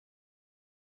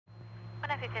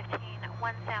1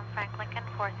 Sam Frank Lincoln,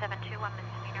 4721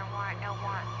 misdemeanor warrant, no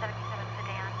warrant, 77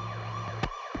 sedan.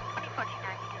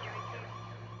 2429, did you receive?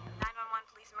 911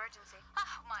 police emergency.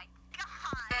 Oh my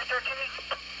God!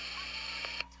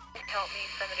 He told me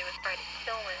somebody was trying to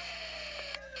kill me.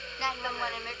 911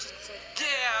 emergency.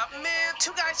 Yeah, man,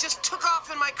 two guys just took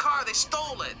off in my car. They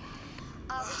stole it.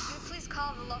 Would you please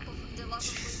call the local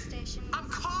police station? I'm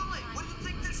calling. What do you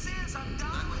think this is? I'm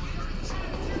done.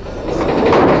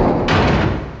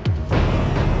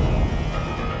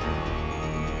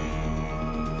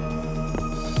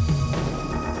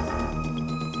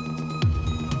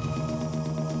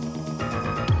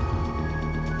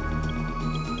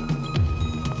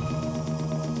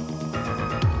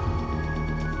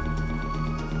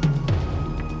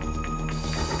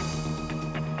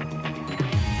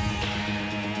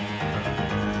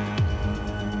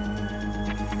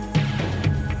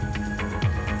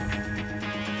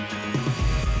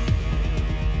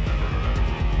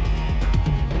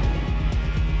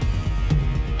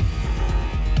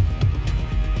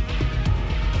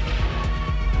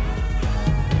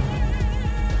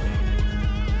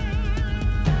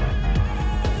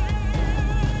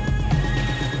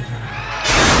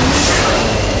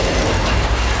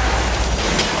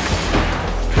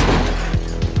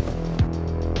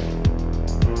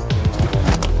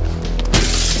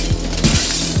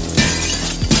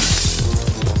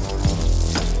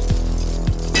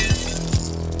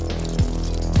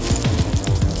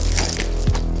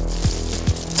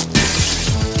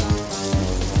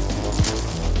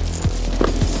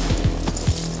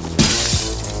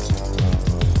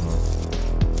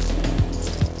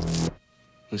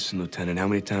 Listen, Lieutenant, how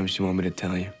many times do you want me to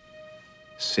tell you?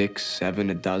 6, 7,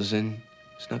 a dozen?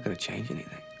 It's not gonna change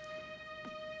anything.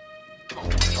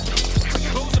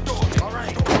 Close the door. All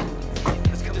right.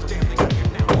 Let's get this damn thing out of here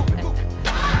now. Move.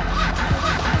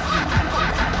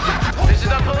 This is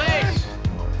the police!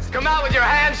 Come out with your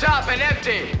hands up and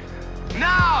empty!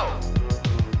 Now!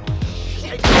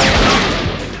 Get the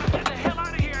hell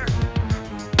out of here.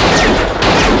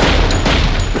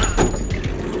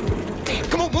 Damn,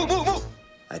 come on, move.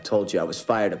 I told you I was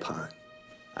fired upon.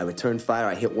 I returned fire,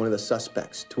 I hit one of the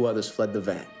suspects. 2 others fled the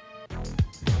van.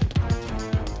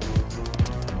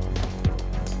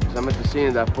 I'm at the scene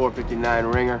of that 459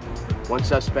 ringer. 1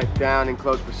 suspect down, in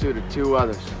close pursuit of 2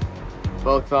 others.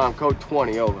 Both on code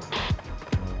 20, over.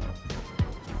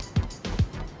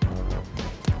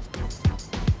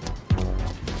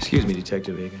 Excuse me,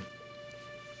 Detective Egan.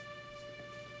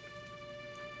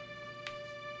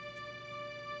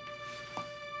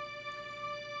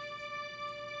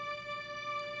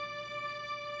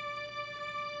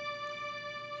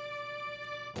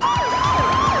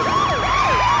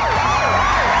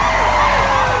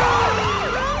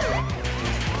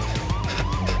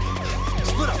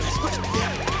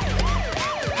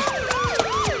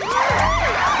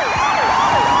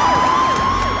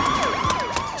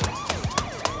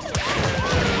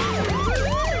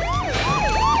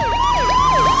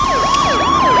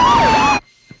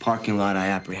 Parking lot, I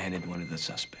apprehended one of the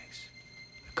suspects.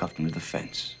 I cuffed him to the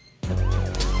fence.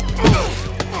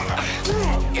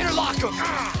 Interlock him.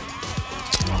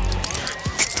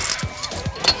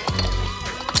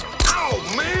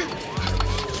 Ow, man.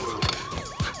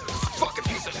 Fucking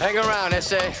piece of shit. Hang around,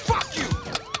 S.A. Fuck you.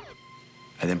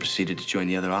 I then proceeded to join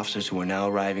the other officers who were now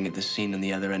arriving at the scene on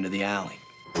the other end of the alley.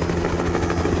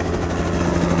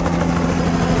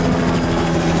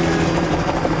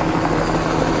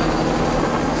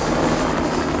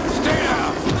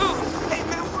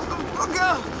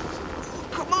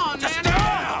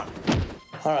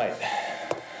 All right,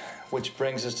 which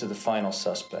brings us to the final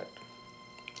suspect.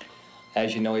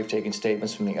 As you know, we've taken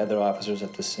statements from the other officers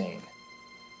at the scene.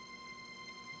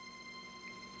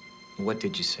 What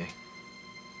did you say?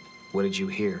 What did you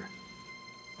hear?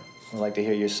 I'd like to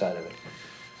hear your side of it.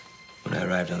 When I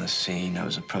arrived on the scene, I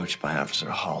was approached by Officer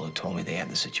Howell, who told me they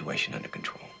had the situation under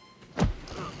control.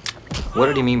 What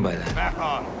did he mean by that? Back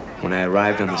on. When I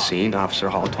arrived on the scene, Officer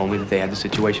Hall told me that they had the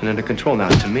situation under control. Now,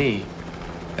 to me,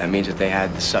 that means that they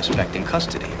had the suspect in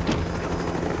custody.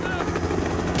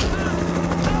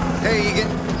 Hey, Egan.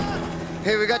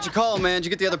 Hey, we got your call, man. Did you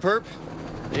get the other perp?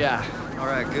 Yeah. All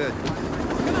right, good.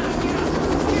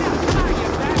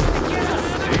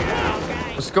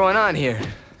 What's going on here?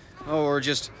 Oh, we're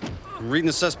just reading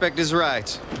the suspect his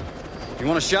rights. You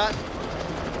want a shot?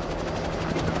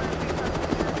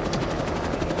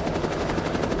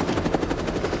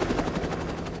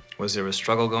 Was there a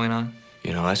struggle going on?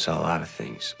 You know, I saw a lot of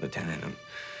things, Lieutenant.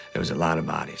 There was a lot of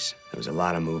bodies. There was a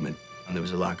lot of movement. And there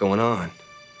was a lot going on.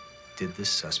 Did this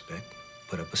suspect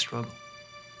put up a struggle?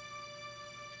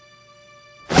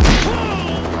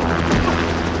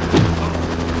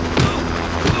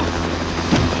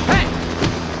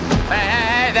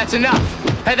 that's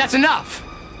enough. Hey, that's enough.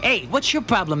 Hey, what's your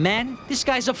problem, man? This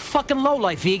guy's a fucking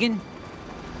lowlife, vegan.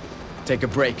 Take a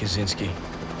break, Kaczynski.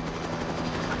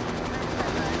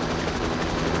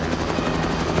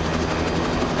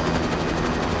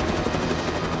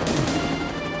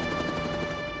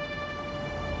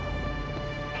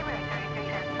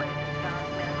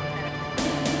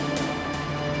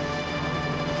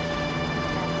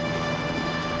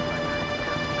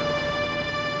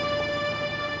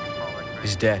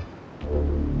 He's dead.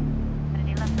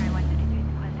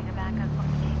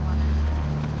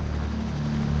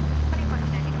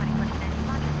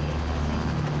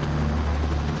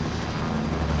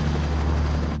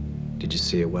 Did you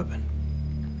see a weapon?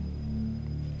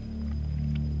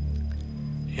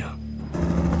 Yeah.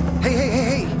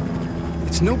 Hey!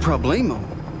 It's no problemo.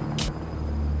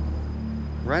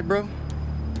 Right, bro?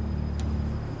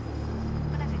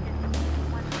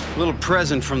 Little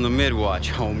present from the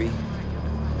Midwatch, homie.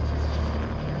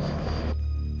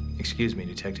 Excuse me,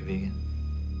 Detective Egan.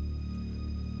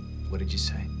 What did you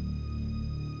say?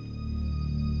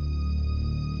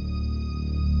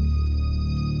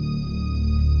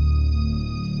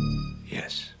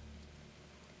 Yes.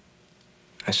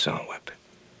 I saw a weapon.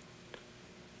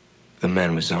 The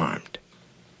man was armed.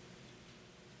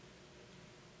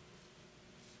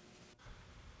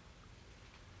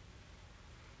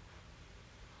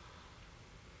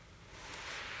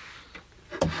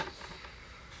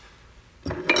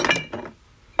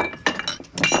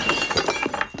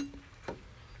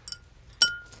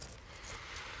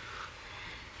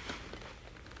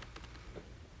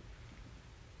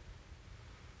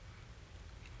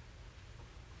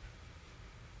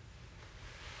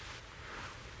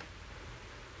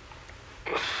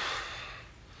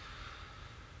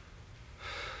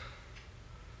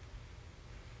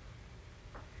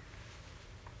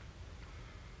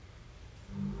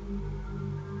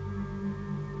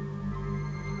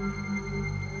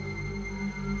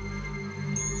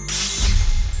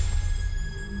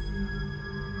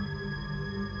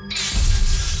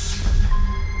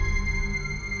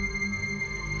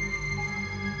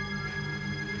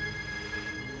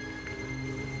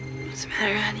 What's the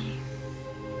matter, honey?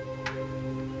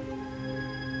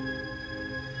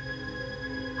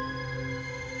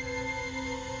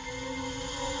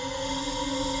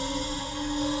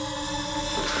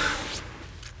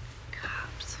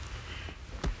 Cops.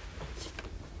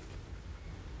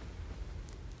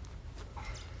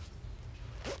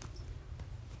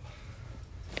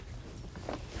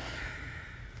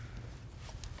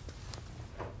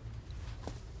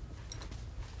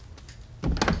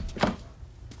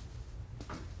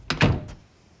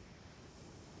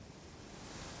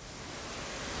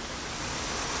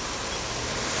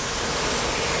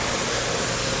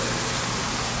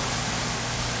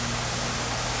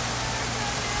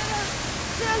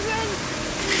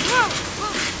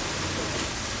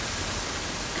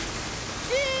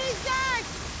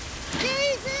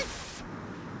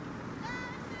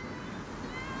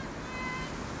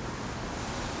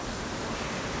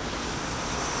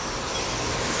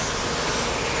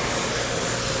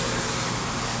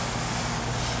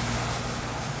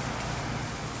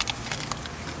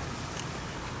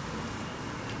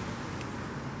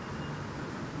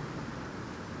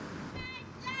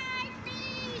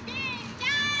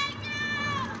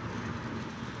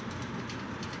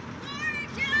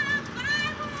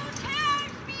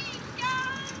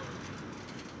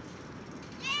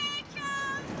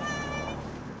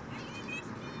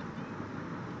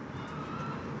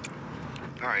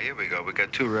 All right, here we go. We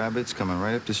got 2 rabbits coming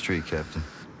right up the street, Captain.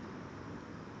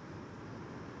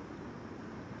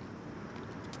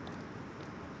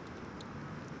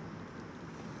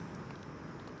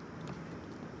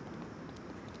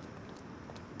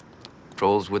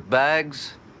 Patrols with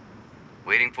bags,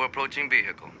 waiting for approaching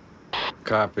vehicle.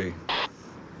 Copy.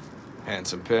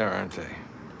 Handsome pair, aren't they?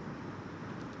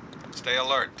 Stay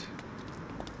alert.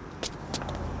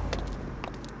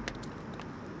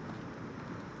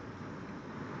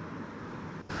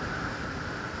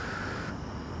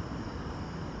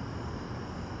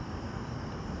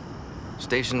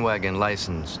 Station wagon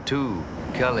license 2,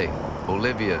 Kelly,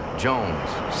 Olivia, Jones,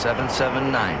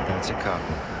 779. That's a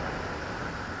copy.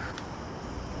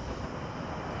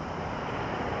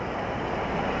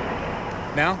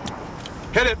 Now?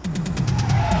 Hit it!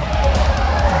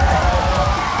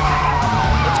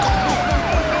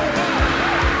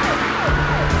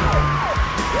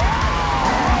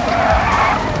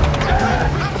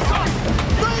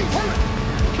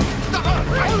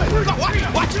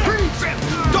 Watch! Freeze!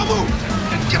 Don't move!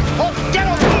 Get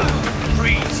over!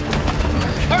 Freeze!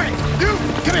 All right, you,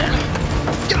 come here!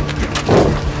 Get up!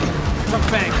 From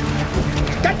bank.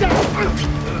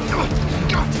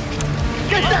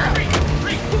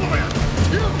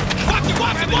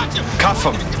 Watch him! Cuff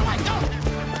him.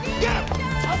 Get him!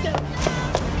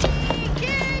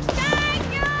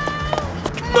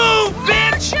 Move,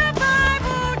 bitch!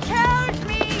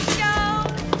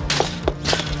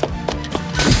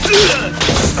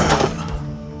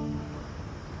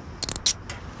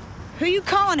 Who you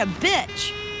calling a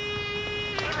bitch?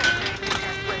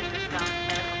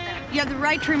 You have the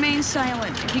right to remain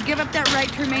silent. If you give up that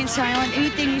right to remain silent,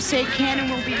 anything you say can and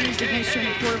will be used against you in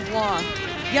a court of law.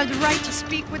 You have the right to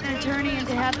speak with an attorney and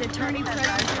to have the attorney present.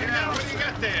 What do you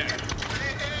got there?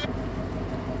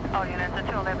 All units, a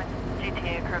 211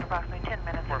 GTA occurred approximately 10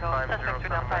 minutes ago. Suspect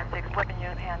 3956, weapon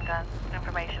unit, handgun.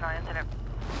 Information on incident.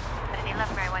 Vicinity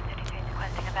 11 Mary 153 is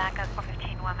requesting a backup for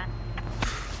 15 women.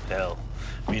 Hell,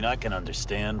 I mean, I can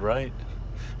understand, right?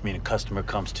 I mean, a customer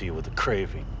comes to you with a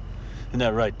craving. Isn't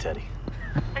that right, Teddy?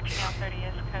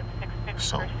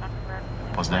 So,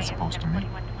 what's that supposed to mean?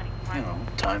 You know,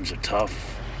 times are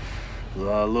tough.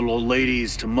 Little old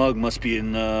ladies to mug must be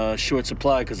in short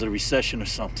supply because of the recession or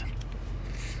something.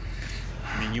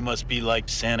 I mean, you must be like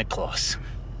Santa Claus.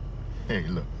 Hey,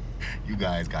 look, you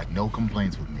guys got no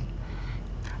complaints with me.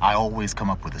 I always come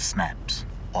up with the snaps.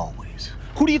 Always.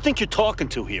 Who do you think you're talking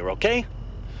to here, okay?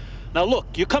 Now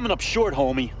look, you're coming up short,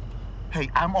 homie. Hey,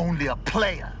 I'm only a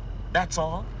player. That's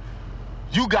all.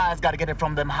 You guys gotta get it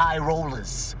from them high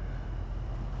rollers.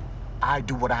 I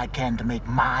do what I can to make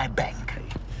my bank.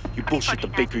 You bullshit the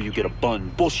baker, you get a bun.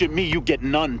 Bullshit me, you get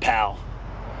none, pal.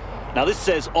 Now this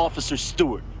says Officer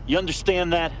Stewart. You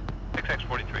understand that? XX-43,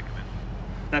 come in.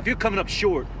 Now if you're coming up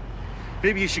short,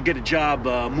 maybe you should get a job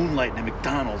moonlighting at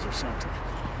McDonald's or something.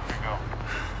 Go.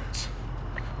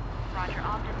 Roger,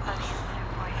 I'll dispose the incident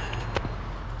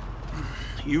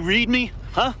for you. You read me,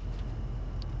 huh?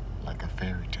 Like a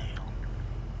fairy tale.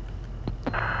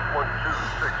 126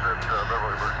 at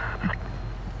Beverly Bridge.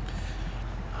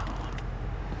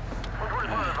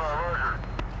 125, Roger.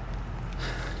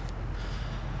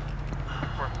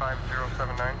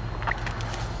 45079.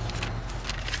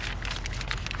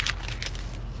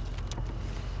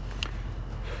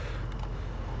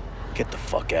 Get the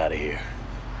fuck out of here.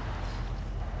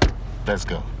 Let's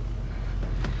go.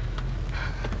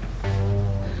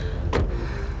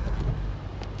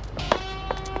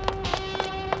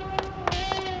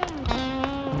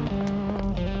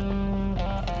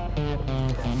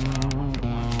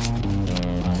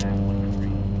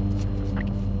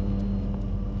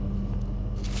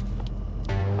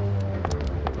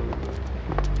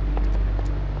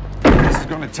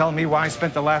 Going to tell me why I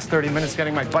spent the last 30 minutes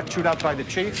getting my butt chewed out by the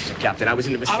chief? Captain, I was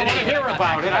in the vicinity. I don't want to hear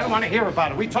about it. I don't want to hear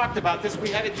about it. We talked about this. We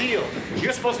had a deal.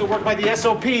 You're supposed to work by the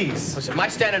SOPs. Listen, my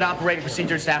standard operating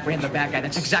procedure is to apprehend the bad guy.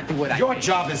 That's exactly what I Your did.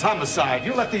 job is homicide.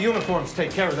 You let the uniforms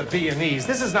take care of the B&Es.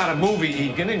 This is not a movie,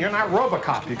 Egan, and you're not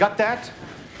Robocop. You got that?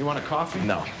 You want a coffee?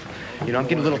 No. You know, I'm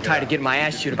getting a little tired of getting my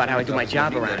ass chewed about how I do my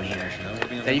job around here.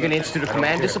 Now, you going to institute a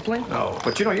command discipline? No,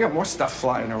 but you know, you got more stuff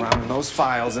flying around in those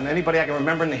files than anybody I can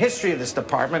remember in the history of this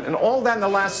department, and all that in the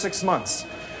last 6 months.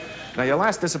 Now, your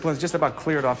last discipline's just about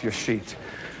cleared off your sheet.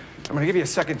 I'm gonna give you a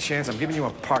second chance. I'm giving you a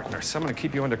partner, so I'm gonna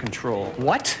keep you under control.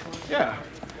 What? Yeah.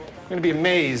 You're gonna be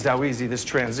amazed how easy this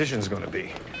transition's gonna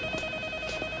be.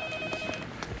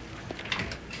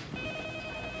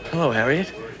 Hello,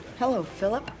 Harriet. Hello,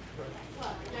 Philip.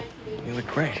 You look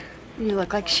great. You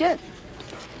look like shit.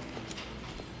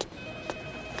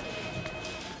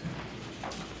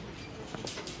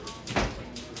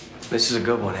 This is a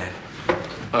good one, Ed.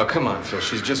 Oh, come on, Phil.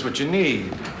 She's just what you need.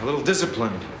 A little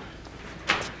discipline.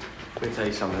 Let me tell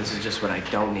you something. This is just what I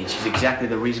don't need. She's exactly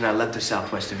the reason I left the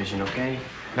Southwest Division, okay?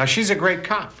 Now, she's a great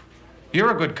cop.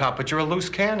 You're a good cop, but you're a loose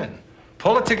cannon.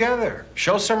 Pull it together.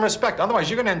 Show some respect. Otherwise,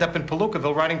 you're gonna end up in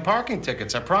Palookaville writing parking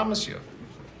tickets, I promise you.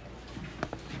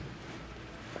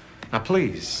 Now,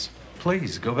 please,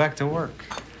 go back to work.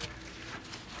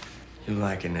 You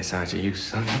liking this, aren't you, you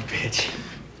son of a bitch?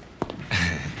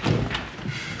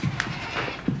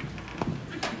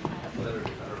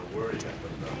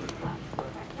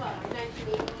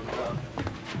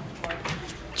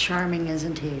 Charming,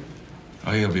 isn't he?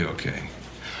 Oh, he'll be okay.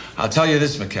 I'll tell you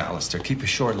this, McAllister. Keep a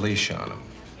short leash on him.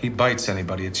 He bites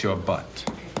anybody, it's your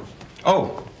butt.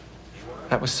 Oh,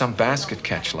 that was some basket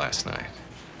catch last night.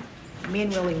 Me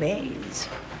and Willie Mays.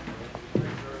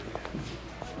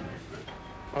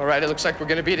 All right, it looks like we're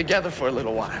gonna be together for a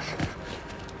little while.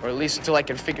 Or at least until I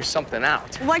can figure something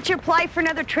out. Once you apply for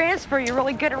another transfer, you're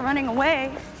really good at running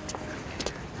away.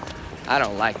 I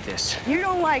don't like this. You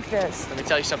don't like this. Let me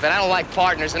tell you something. I don't like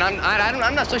partners, and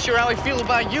I'm not so sure how I feel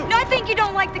about you. No, I think you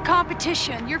don't like the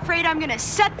competition. You're afraid I'm gonna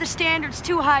set the standards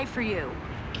too high for you.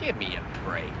 Give me a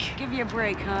break. Give you a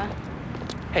break, huh?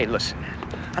 Hey, listen.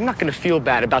 I'm not gonna feel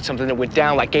bad about something that went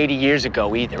down like 80 years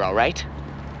ago either, all right?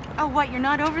 Oh, what, you're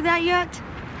not over that yet?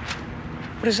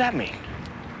 What does that mean?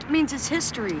 It means it's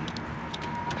history.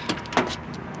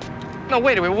 No,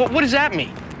 wait a minute, what does that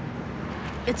mean?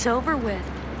 It's over with.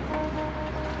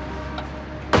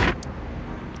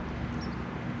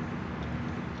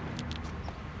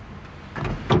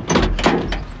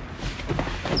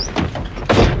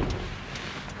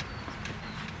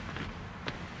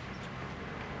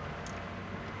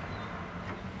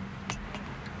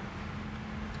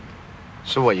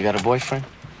 So what, you got a boyfriend?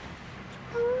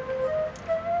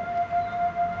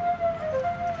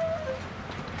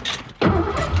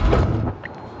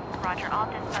 Roger, I'll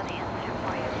dispo the incident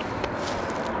for you.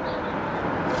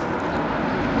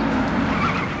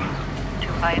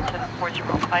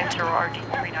 2574050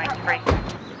 RD393.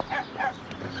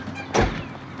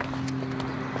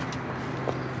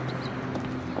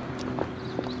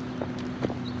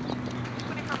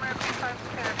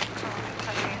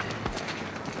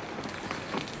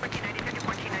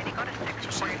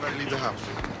 Leave the house.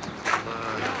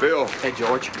 Phil. Hey,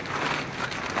 George.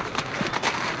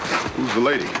 Who's the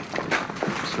lady?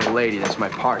 It's the lady, that's my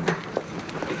partner.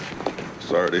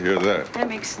 Sorry to hear that. That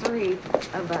makes 3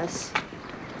 of us.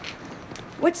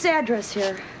 What's the address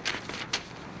here?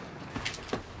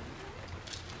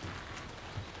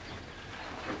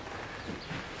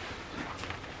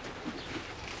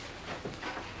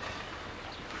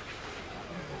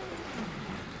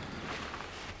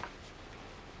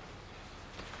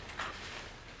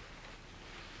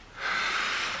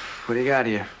 What do you got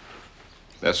here?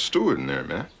 That's Stewart in there,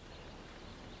 man.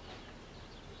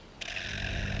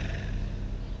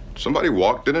 Somebody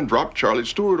walked in and dropped Charlie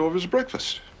Stewart over his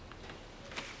breakfast.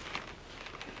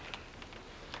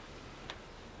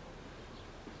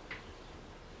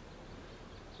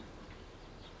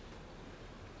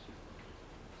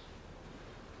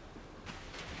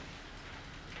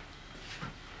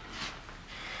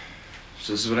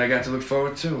 So this is what I got to look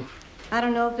forward to. I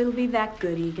don't know if it'll be that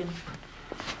good, Egan.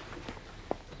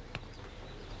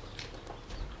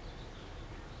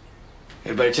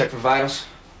 Anybody check for vitals?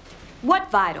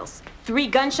 What vitals? 3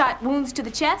 gunshot wounds to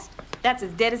the chest? That's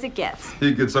as dead as it gets.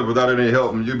 He gets up without any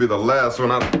help, and you'll be the last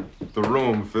one out the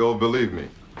room, Phil. Believe me.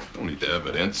 Don't need the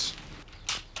evidence.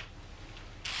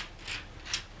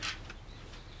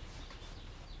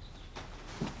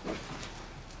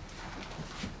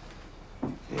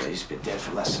 Yeah, he's been dead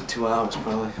for less than 2 hours,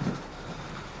 probably.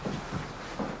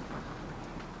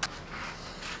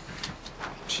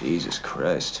 Jesus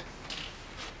Christ.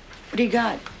 What do you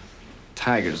got?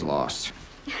 Tiger's lost.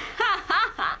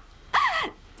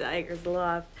 Tiger's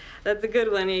lost. That's a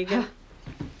good one, Egan.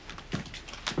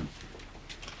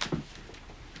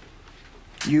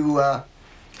 You,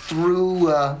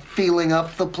 through, feeling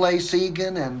up the place,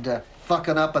 Egan, and,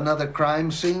 fucking up another crime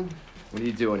scene? What are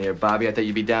you doing here, Bobby? I thought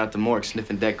you'd be down at the morgue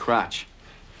sniffing dead crotch.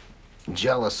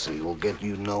 Jealousy will get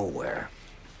you nowhere.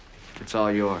 It's all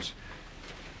yours.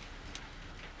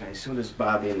 As soon as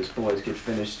Bobby and his boys get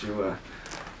finished, you,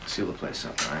 seal the place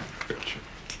up, all right? Gotcha.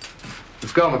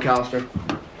 Let's go, McAllister.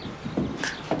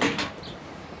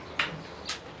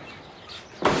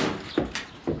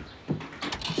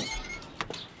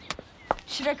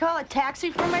 Should I call a taxi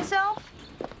for myself?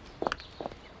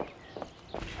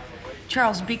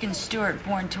 Charles Beacon Stewart,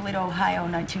 born Toledo, Ohio,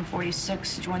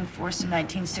 1946, joined the force in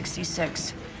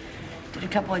 1966. Did a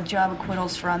couple of job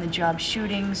acquittals for on-the-job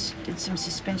shootings, did some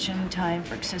suspension time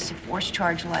for excessive force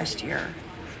charge last year.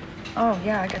 Oh,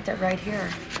 yeah, I got that right here.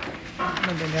 I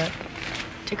remember that.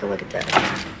 Take a look at that.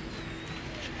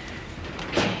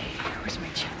 Okay, where's my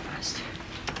checklist?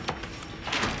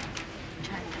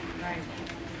 Right.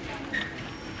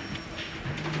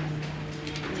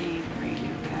 Name,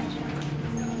 radio, password.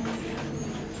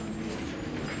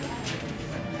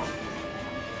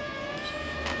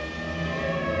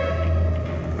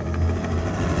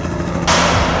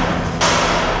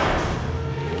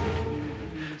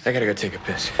 I gotta go take a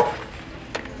piss.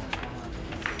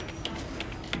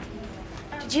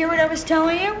 Did you hear what I was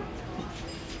telling you?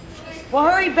 Well,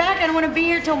 hurry back. I don't want to be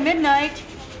here till midnight.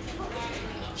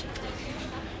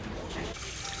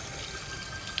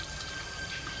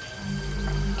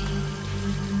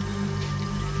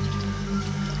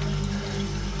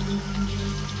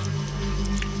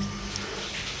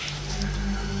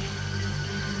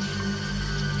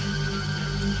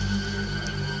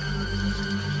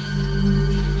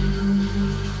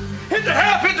 Hit the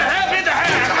half, hit the half, hit the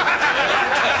half!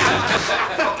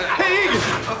 Hey, Egan,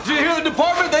 did you hear the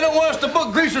department? They don't want us to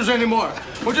book greasers anymore.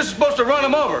 We're just supposed to run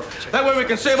them over. That way we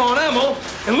can save on ammo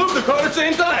and loot the car at the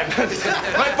same time.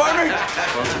 Right, partner?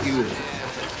 Fuck you.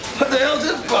 What the hell's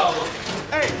his problem?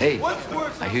 Hey,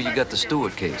 I hear you got the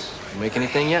Stewart case. You make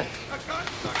anything yet?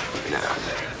 No.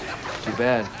 Too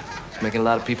bad. It's making a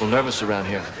lot of people nervous around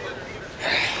here.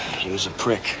 He was a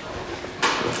prick.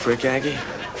 You a prick, Aggie?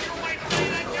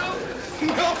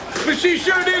 No, but she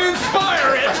sure did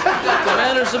inspire it. The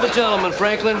manners of a gentleman,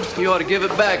 Franklin. You ought to give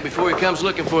it back before he comes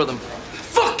looking for them.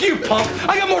 Fuck you, punk!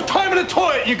 I got more time in the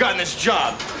toilet than you got in this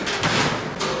job.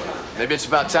 Maybe it's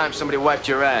about time somebody wiped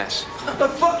your ass. The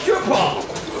fuck your ball?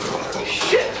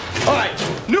 Shit! All right,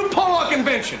 new Pollock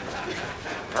invention.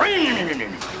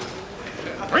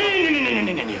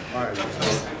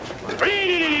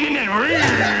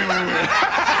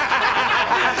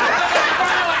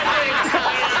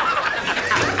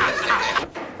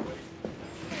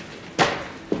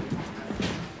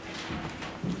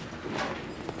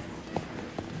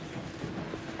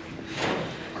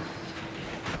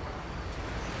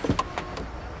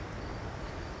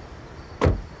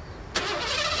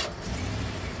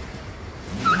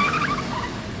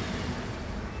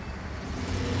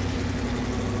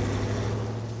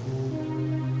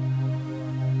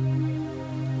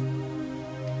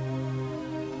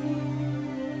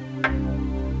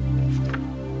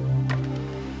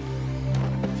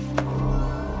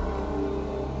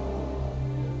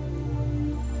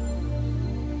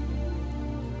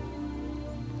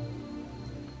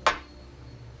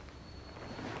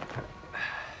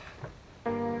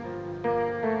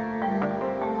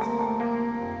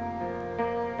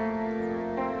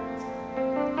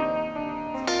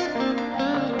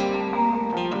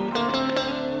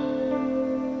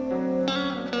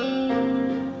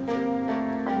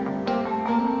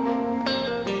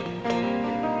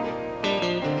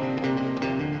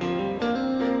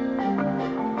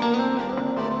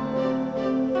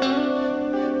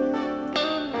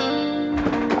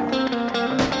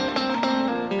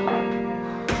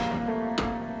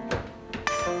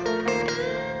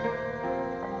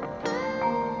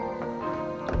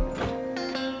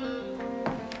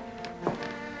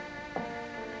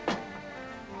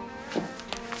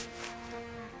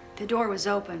 The door was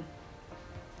open.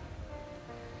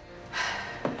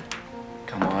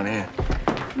 Come on in.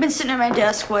 I've been sitting at my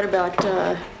desk, what, about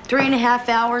 3.5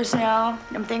 hours now?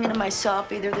 I'm thinking to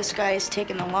myself, either this guy is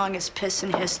taking the longest piss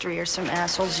in history or some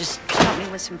asshole's just helping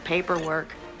me with some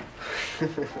paperwork. You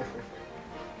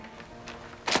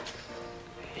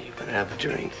better have a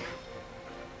drink.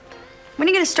 When are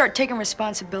you gonna start taking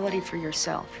responsibility for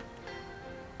yourself?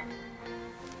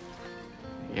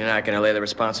 You're not gonna lay the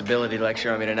responsibility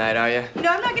lecture on me tonight, are you? You know,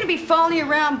 I'm not gonna be following you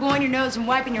around, blowing your nose and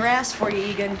wiping your ass for you,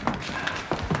 Egan.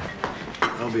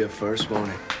 That'll be a first, won't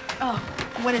it? Oh,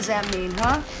 what does that mean,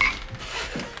 huh?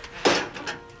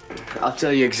 I'll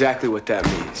tell you exactly what that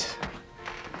means.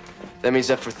 That means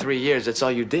that for 3 years, that's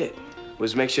all you did,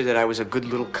 was make sure that I was a good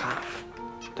little cop.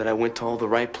 That I went to all the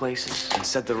right places and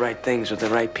said the right things with the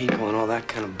right people and all that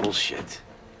kind of bullshit.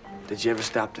 Did you ever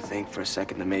stop to think for a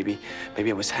second that maybe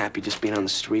I was happy just being on the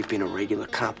street, being a regular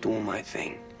cop, doing my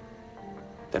thing?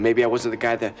 That maybe I wasn't the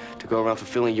guy to go around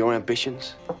fulfilling your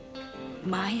ambitions?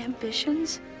 My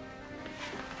ambitions?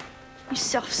 You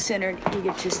self-centered,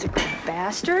 egotistical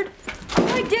bastard. All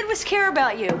I did was care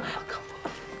about you. Oh, come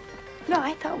on. No,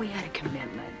 I thought we had a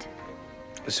commitment.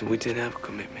 Listen, we did have a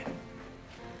commitment.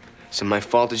 Is it my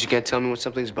fault that you can't tell me when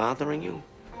something's bothering you?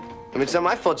 I mean, it's not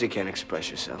my fault you can't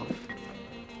express yourself.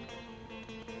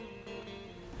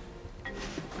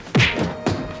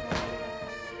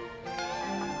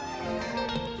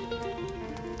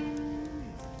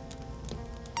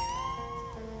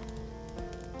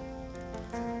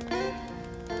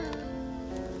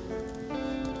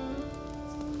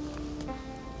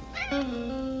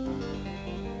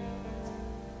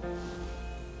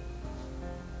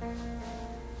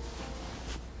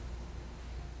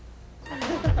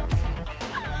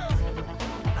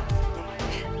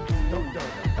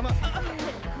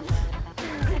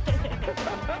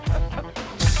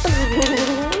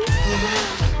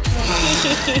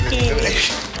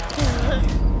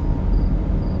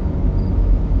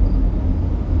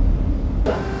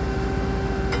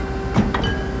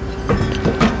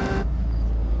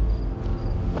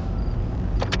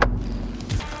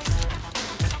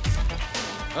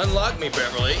 Unlock me,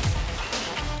 Beverly.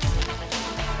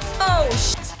 Oh,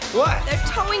 shit. What? They're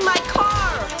towing my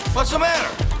car. What's the matter?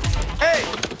 Hey,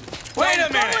 wait a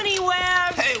Don't minute. go anywhere.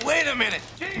 Hey, wait a minute.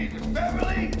 Jesus,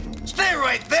 Beverly. Stay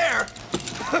right there.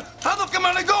 How the fuck am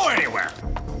I gonna go anywhere?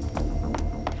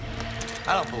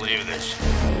 I don't believe this.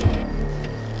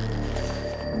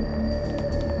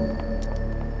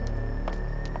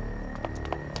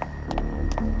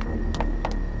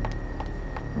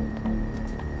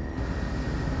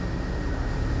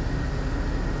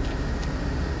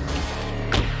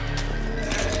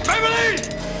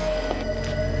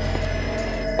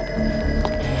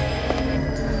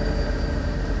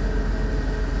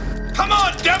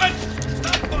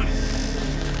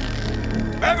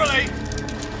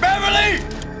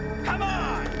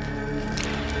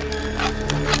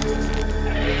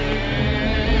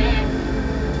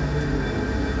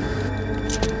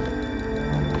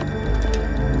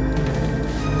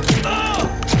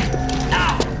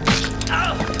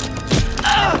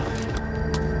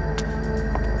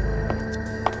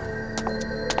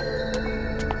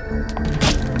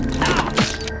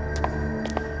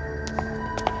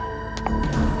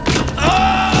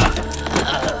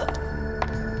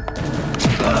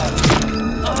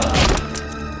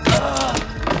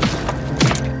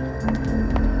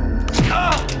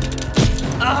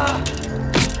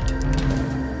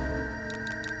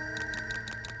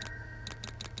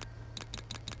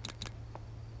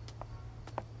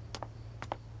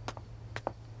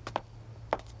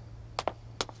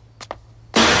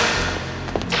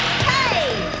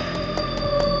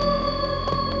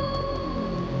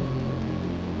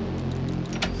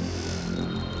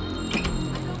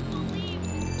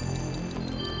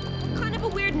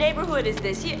 hood is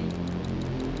this? You...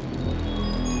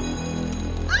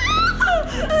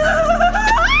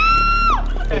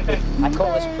 I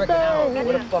call this prick an arrow.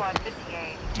 What the fuck?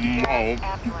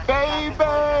 Baby!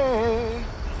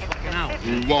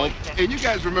 Won't. Hey, you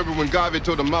guys remember when Garvey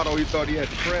told the motto he thought he had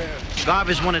to crash?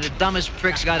 Garvey's one of the dumbest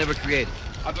pricks God ever created.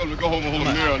 I told him to go home and hold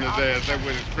a mirror on his ass. That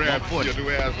way his crab you'll do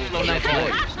asshole. Slow night for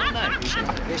ladies. Slow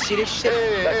night. You see this shit?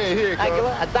 Hey, here, I give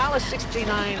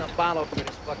 $1.69 a bottle for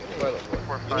this fucking toilet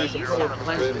water. I need some sort of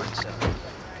cleanser myself.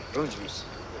 Prune juice.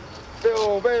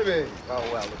 Phil, baby. Oh,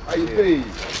 well. How you feel?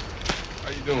 How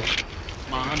you doing?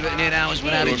 I'm 108 hours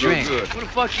without a drink. Where the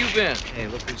fuck you been? Hey,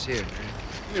 look who's here, man.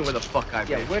 You know where the fuck I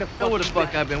been? Yeah, where the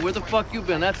fuck I've been? Where the fuck you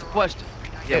been? That's the question.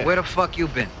 Yeah, where the fuck you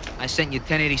been? I sent you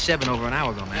 1087 over an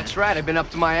hour ago, man. That's right. I've been up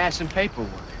to my ass in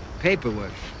paperwork.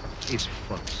 Paperwork? These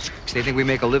fucks. They think we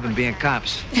make a living being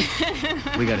cops.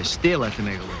 We gotta steal that to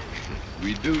make a living.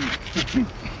 We do.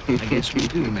 I guess we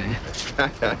do, man.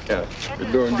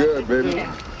 You're doing good, baby.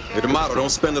 Hey, the motto, don't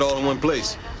spend it all in one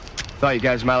place. Thought you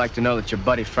guys might like to know that your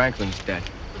buddy Franklin's dead.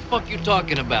 What the fuck you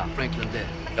talking about, Franklin dead?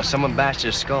 Someone bashed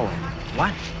his skull in.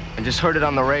 What? I just heard it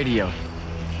on the radio.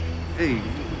 Hey,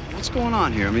 what's going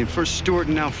on here? I mean, first Stewart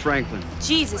and now Franklin.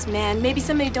 Jesus, man. Maybe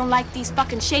somebody don't like these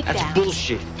fucking shakedowns. That's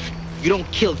bullshit. You don't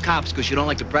kill cops because you don't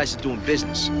like the price of doing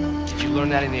business. Did you learn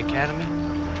that in the academy?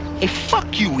 Hey,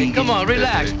 fuck you, Egan. Come on,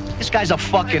 relax. This guy's a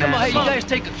fucking Come on, hey, you asshole. guys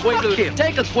take a Quaalude.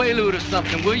 Take a Quaalude or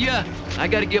something, will ya? I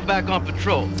gotta get back on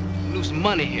patrol. Lose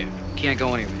money here. Can't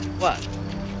go anywhere. What?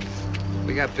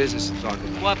 We got business to talk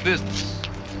about. What business?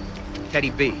 Teddy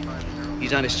B.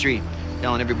 He's on the street,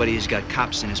 telling everybody he's got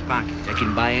cops in his pocket that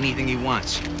can buy anything he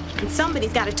wants. And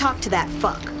somebody's got to talk to that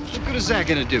fuck. What good is that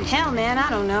gonna do? Hell, man, I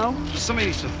don't know. Somebody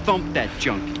needs to thump that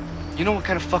junk. You know what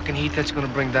kind of fucking heat that's gonna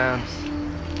bring down?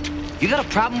 You got a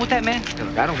problem with that, man?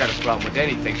 Look, I don't got a problem with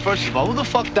anything. First of all, who the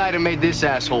fuck died and made this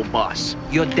asshole boss?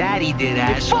 Your daddy did,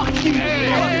 asshole. Fuck you!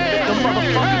 Hey!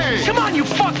 Come on, you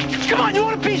fuck! Come on, you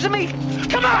want a piece of me?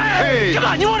 Come on! Hey! Come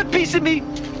on, you want a piece of me?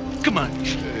 Come on.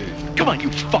 Hey. Come on,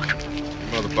 you fuck.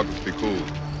 You motherfuckers be cool.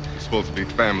 You're supposed to be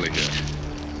family here.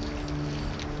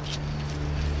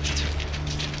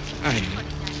 All right, man.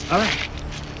 All right.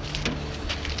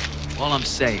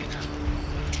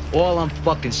 All I'm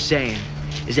fucking saying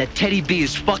is that Teddy B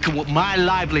is fucking with my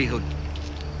livelihood.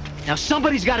 Now,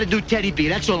 somebody's got to do Teddy B,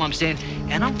 that's all I'm saying.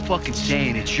 And I'm fucking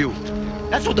saying it's you.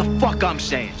 That's what the fuck I'm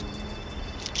saying.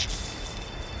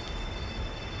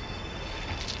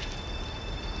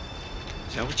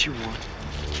 Is that what you want?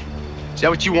 Is that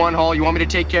what you want, Hall? You want me to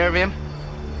take care of him?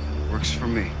 Works for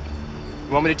me.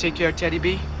 You want me to take care of Teddy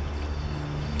B?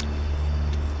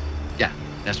 Yeah,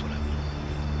 that's what I want.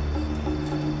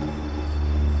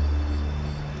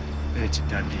 Then it's a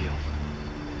done deal.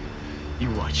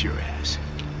 You watch your ass.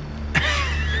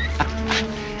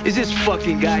 Is this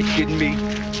fucking guy kidding me?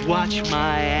 Watch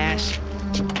my ass?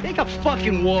 Take a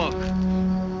fucking walk.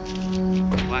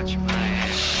 Watch my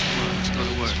ass. Come on, let's go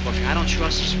to work. I don't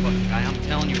trust this fucking guy. I'm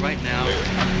telling you right now.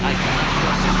 I cannot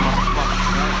trust this motherfucker.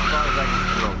 As far as I can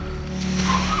throw.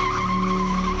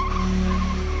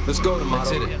 Let's go, the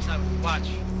motto. Yes, I will watch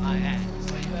my ass.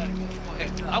 Okay,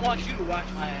 I want you to watch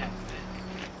my ass, man.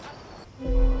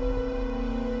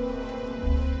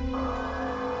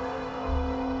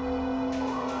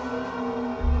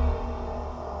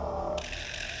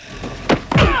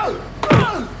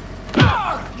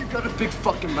 You got a big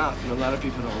fucking mouth, and a lot of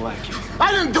people don't like you.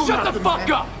 I didn't do Shut nothing, the fuck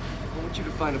man. up! I want you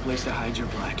to find a place to hide your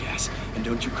black ass, and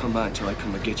don't you come out until I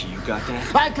come and get you. You got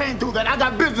that? I can't do that. I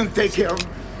got business to take care of. If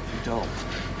you don't,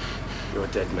 you're a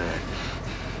dead man.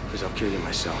 Because I'll kill you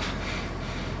myself.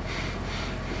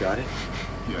 You got it?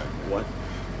 Yeah. What?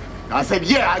 I said,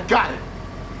 yeah, I got it.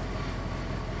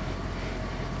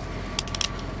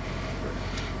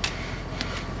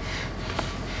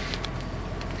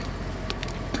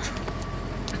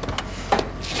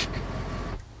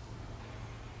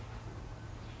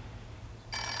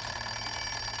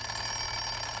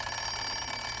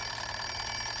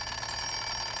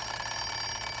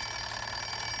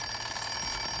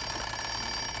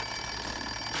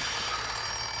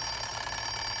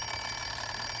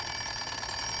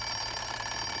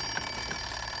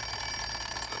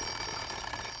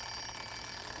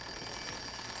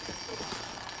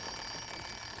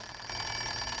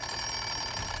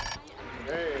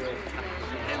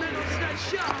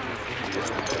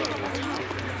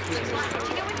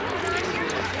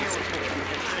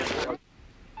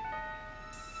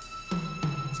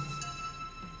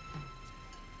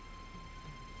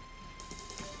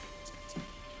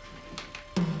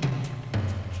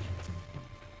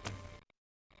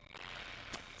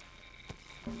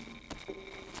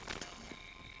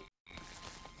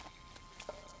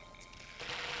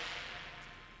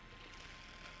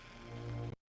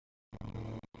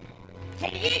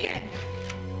 Hey,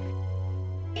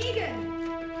 Egan!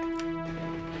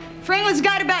 Franklin's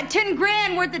got about 10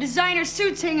 grand worth of designer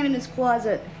suits hanging in his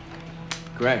closet.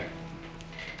 Great.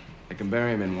 I can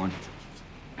bury him in one.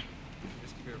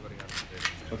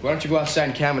 Look, why don't you go outside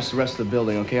and canvass the rest of the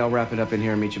building, okay? I'll wrap it up in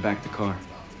here and meet you back at the car.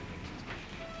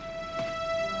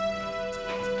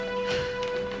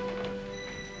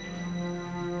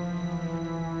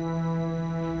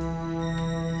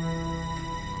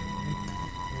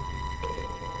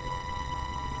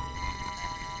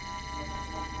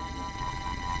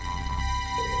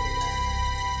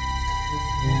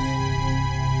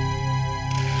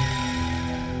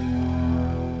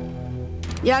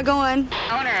 Yeah, go on.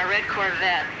 Owner, a red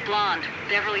Corvette, blonde,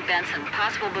 Beverly Benson.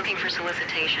 Possible booking for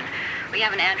solicitation. We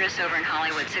have an address over in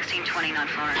Hollywood, 1620 not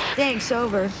far. Thanks,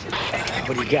 over.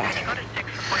 What do you got?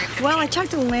 Well, I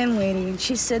talked to the landlady, and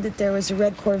she said that there was a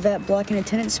red Corvette blocking a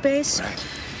tenant space.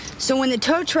 So when the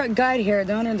tow truck got here,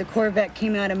 the owner of the Corvette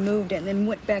came out and moved it, and then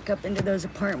went back up into those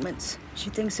apartments. She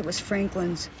thinks it was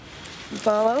Franklin's. You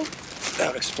follow? That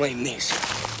would explain these.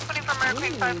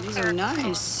 Ooh, these are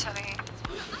nice.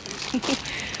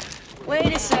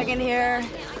 Wait a second here.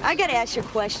 I gotta ask you a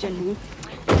question.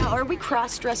 Now, are we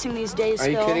cross-dressing these days, Are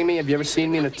you Phil? kidding me? Have you ever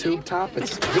seen me in a tube top?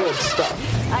 It's good stuff.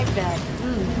 I bet.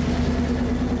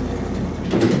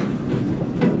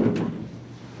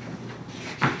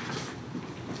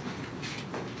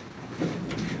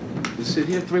 You sit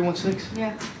here, 316?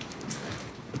 Yeah.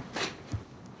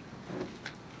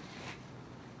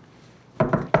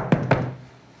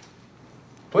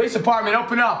 Police department,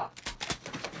 open up.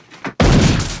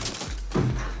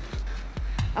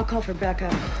 I'll call for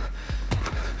backup.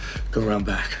 Go around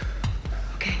back.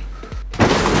 Okay.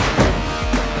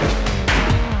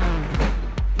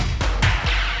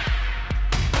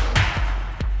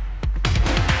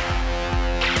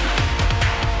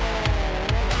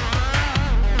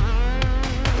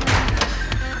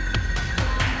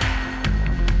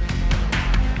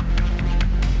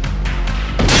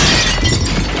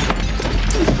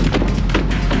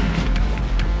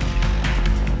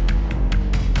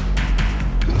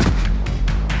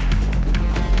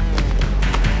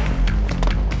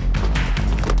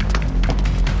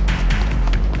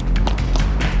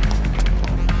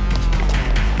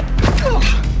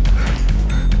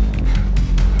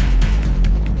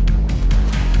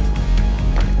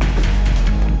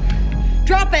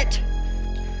 Drop it!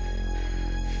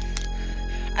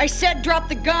 I said drop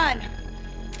the gun!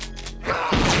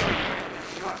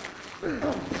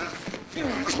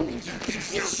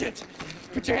 Shit!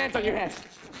 Put your hands on your head.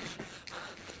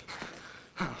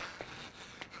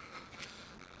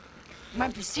 My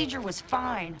procedure was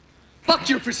fine. Fuck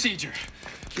your procedure.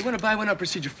 You want to buy one on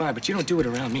procedure 5, but you don't do it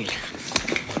around me.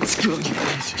 Let's go, you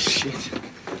piece of shit.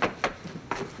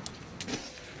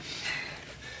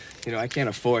 You know, I can't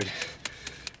afford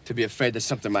to be afraid that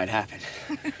something might happen.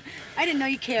 I didn't know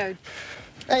you cared.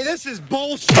 Hey, this is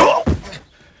bullshit. I'll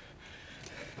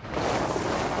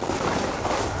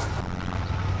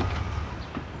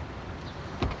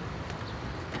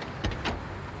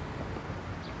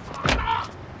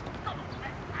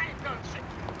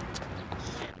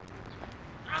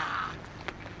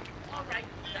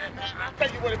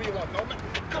tell you whatever you want, no, man.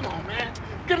 Come on, man.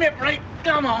 Give me a break.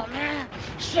 Come on, man.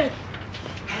 Shit.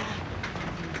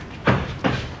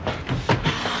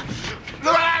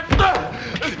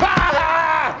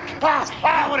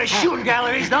 What a shooting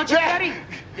galleries, don't you, Eddie?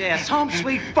 Yeah, it's home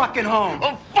sweet fucking home.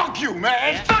 Oh, fuck you,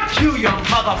 man. Yeah. Fuck you, you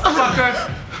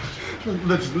motherfucker.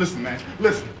 Listen, man.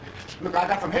 Listen. Look, I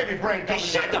got some heavy brain. Hey,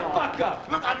 shut the fuck up.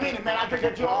 Look, I mean it, man. I can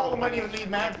get you all the money you need,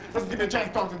 man. Let's give me a chance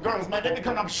to talk to girls, man. They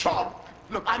become I'm sharp.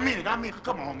 Look, I mean it.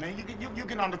 Come on, man. You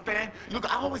can understand.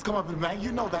 Look, I always come up with man.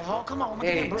 You know that, huh? Come on,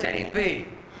 man. Hey, Teddy B.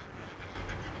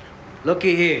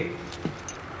 Looky here.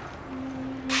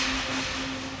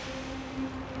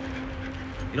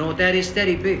 You know what that is,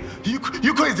 Teddy B? You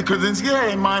crazy, Krasinski. That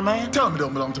ain't mine, man. Tell him it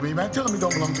don't belong to me, man. Tell him it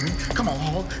don't belong to me. Come on,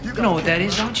 Hall. You know what that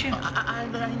is, don't you? I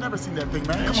ain't never seen that thing,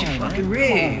 man. Come on, fucking man. rig.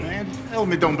 Come on, man. Tell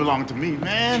him it don't belong to me,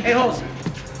 man. Hey, Holmes,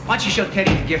 why don't you show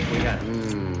Teddy the gift we got?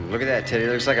 Look at that, Teddy.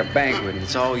 It looks like a banquet.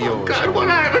 It's all yours. God, what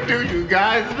I ever do, you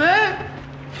guys, man?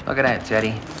 Look at that,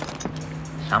 Teddy.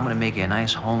 I'm gonna make you a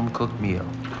nice home-cooked meal.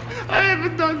 I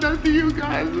haven't done nothing to you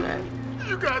guys, man.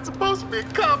 You guys supposed to be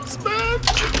cops, man.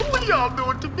 What y'all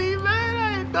doing to me, man?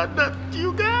 I ain't done nothing to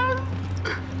you guys.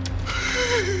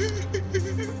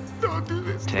 Don't do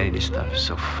this. Teddy, this stuff is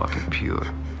so fucking pure.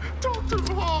 Talk to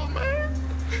the hall, man.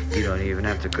 You don't even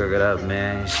have to cook it up,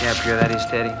 man. You see how pure that is,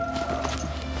 Teddy?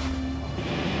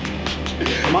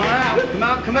 Come on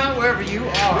out, come out wherever you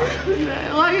are.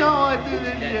 Why y'all do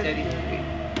this shit? Teddy,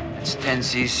 That's 10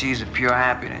 cc's of pure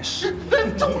happiness.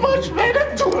 That's too much, man.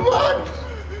 That's too much.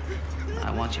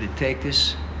 I want you to take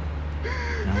this,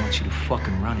 and I want you to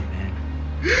fucking run it, man.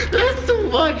 That's too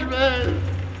much, man.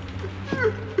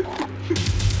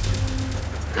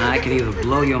 I can either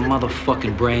blow your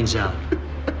motherfucking brains out,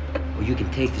 or you can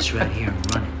take this right here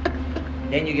and run it.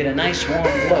 Then you get a nice warm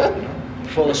glow, you know? You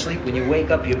fall asleep, when you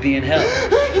wake up, you'll be in hell.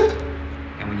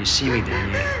 And when you see me,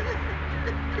 Danielle,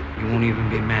 you won't even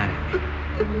be mad at me.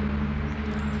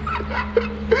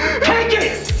 Take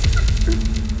it!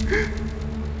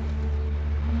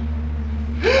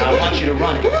 I want you to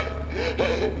run it.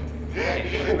 Right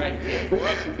here. Right here.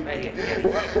 Right here.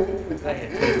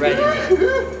 Put it right in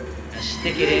there. Now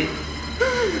stick it in.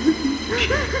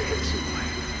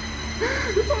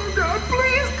 Oh, God,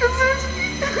 please, Kaczynski.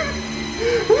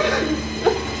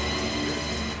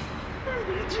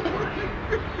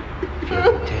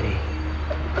 Feel, Teddy?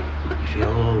 You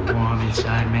feel all warm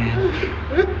inside, man?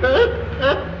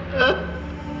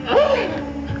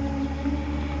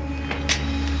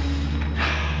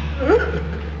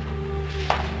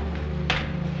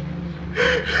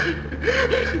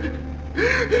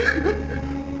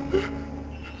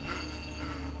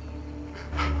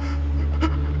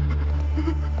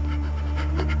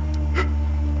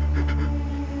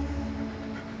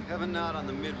 Have a nod on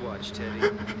the mid-watch, Teddy.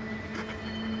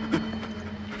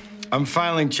 I'm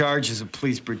filing charges of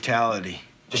police brutality.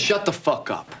 Just shut the fuck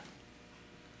up.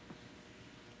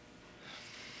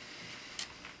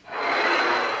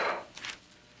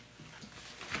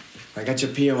 I got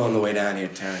your PO on the way down here,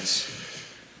 Terrence.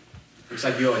 Looks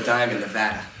like you owe a dime in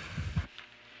Nevada.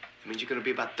 That means you're gonna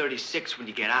be about 36 when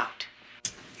you get out.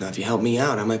 Now, if you help me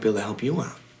out, I might be able to help you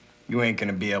out. You ain't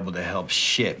gonna be able to help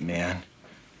shit, man.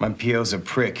 My PO's a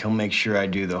prick. He'll make sure I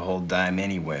do the whole dime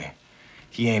anyway.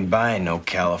 He ain't buying no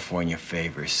California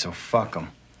favors, so fuck him.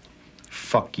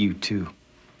 Fuck you, too.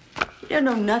 You don't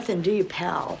know nothing, do you,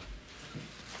 pal?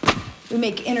 We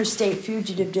make interstate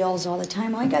fugitive deals all the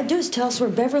time. All you gotta do is tell us where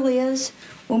Beverly is.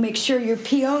 We'll make sure your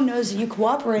PO knows that you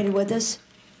cooperated with us.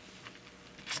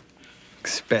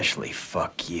 Especially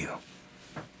fuck you.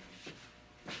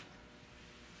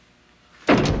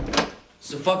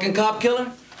 It's a fucking cop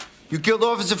killer? You killed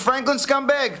Officer Franklin,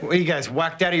 scumbag? What, you guys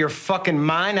whacked out of your fucking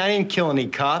mind? I didn't kill any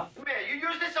cop. Come here, you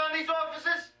use this on these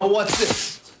officers? Oh, what's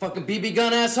this? It's a fucking BB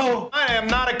gun, asshole? I am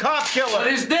not a cop killer. What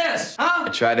is this, huh? I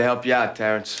tried to help you out,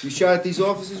 Terrence. You shot at these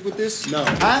officers with this? No.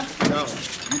 Huh? No.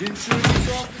 You didn't shoot at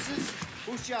these officers?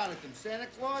 Who shot at them? Santa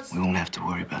Claus? We won't have to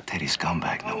worry about Teddy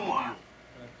Scumbag no more.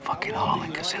 Fucking Howell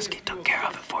and Kaczynski took care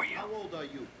of it for you. How old are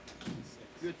you?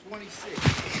 You're 26.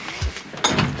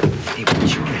 Hey,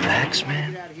 would you relax,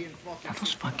 man? Now,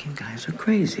 those fucking guys are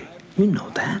crazy. You know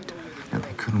that. Now,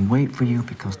 they couldn't wait for you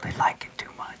because they like it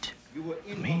too much.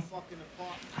 Me?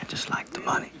 I just like the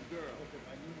money.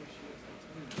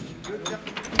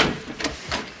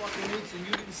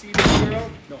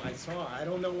 No, I saw her. I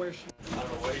don't know where she...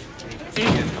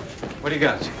 Egan, what do you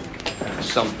got?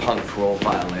 Some punk parole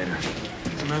violator.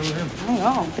 What's the matter with him? I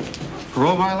don't know.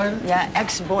 Parole violator? Yeah,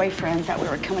 ex-boyfriend thought we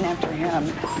were coming after him.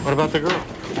 What about the girl?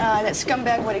 That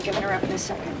scumbag would have given her up in a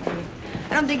second.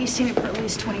 I don't think he's seen it for at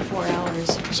least 24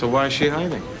 hours. So why is she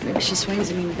hiding? Maybe she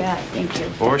swings a mean bat. Thank you.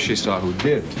 Or she saw who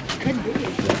did. Could be.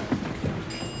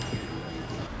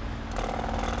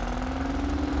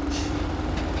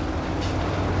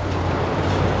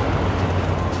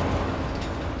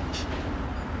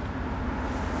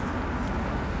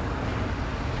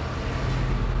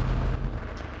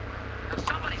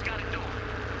 Somebody's got to do it.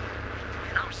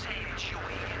 And I'm saying it's you,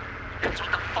 Egan. That's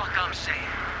what the fuck I'm saying.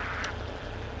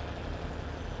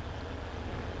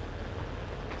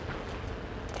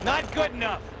 Not good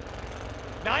enough.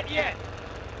 Not yet.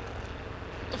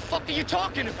 What the fuck are you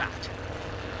talking about?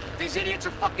 These idiots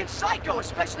are fucking psycho,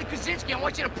 especially Kaczynski. I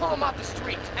want you to pull them off the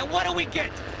street. And what do we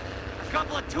get? A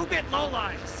couple of two-bit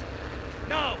lowlines.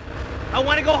 No, I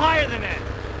want to go higher than that.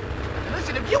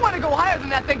 Listen, if you want to go higher than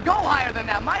that, then go higher than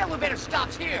that. My elevator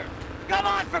stops here. Come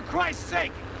on, for Christ's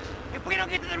sake. If we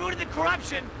don't get to the root of the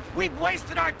corruption, we've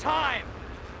wasted our time.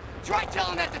 Try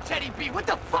telling that to Teddy B. What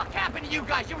the fuck happened to you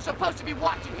guys? You were supposed to be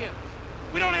watching him.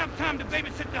 We don't have time to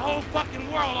babysit the whole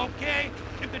fucking world, okay?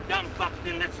 If the dumb fuck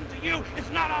didn't listen to you,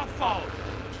 it's not our fault.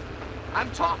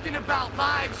 I'm talking about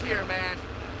lives here, man.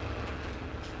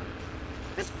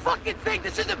 This fucking thing,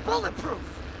 this isn't bulletproof.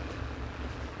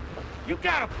 You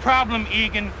got a problem,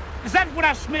 Egan? Is that what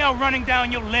I smell running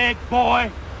down your leg,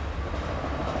 boy?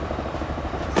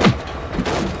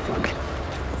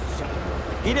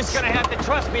 You're just gonna have to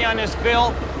trust me on this,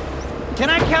 Bill. Can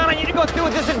I count on you to go through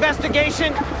with this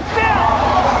investigation? Bill!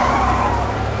 10-4, 7-2, 1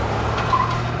 misdemeanor warrant, no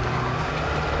warrant.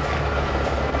 17-7 sedan. 2049 Howell, 1946, joined force in 1966. Did a couple of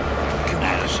two-bit lowlines. So what?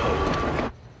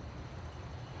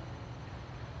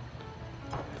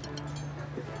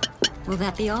 Will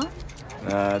that be all?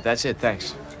 That's it,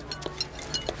 thanks.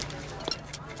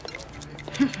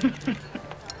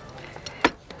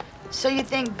 So you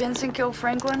think Benson killed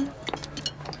Franklin?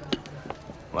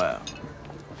 Well,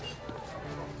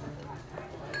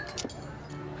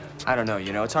 I don't know,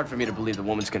 you know, it's hard for me to believe the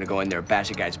woman's gonna go in there and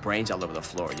bash a guy's brains all over the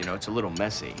floor, you know, it's a little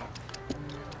messy.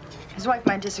 His wife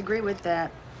might disagree with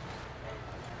that.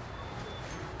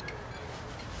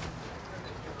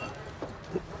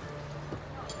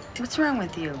 What's wrong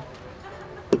with you?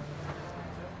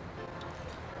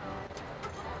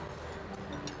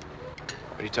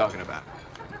 What are you talking about?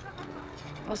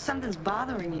 Well, something's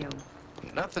bothering you.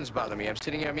 Nothing's bothering me. I'm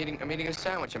sitting here, I'm eating a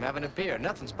sandwich, I'm having a beer.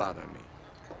 Nothing's bothering me.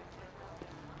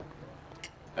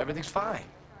 Everything's fine.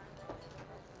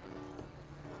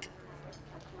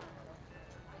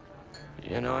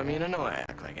 You know, I mean, I know I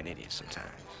act like an idiot sometimes.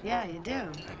 Yeah, you do. I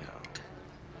know.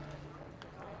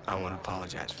 I want to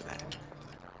apologize for that.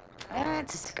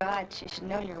 It's a scotch. You should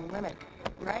know your limit,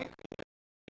 right?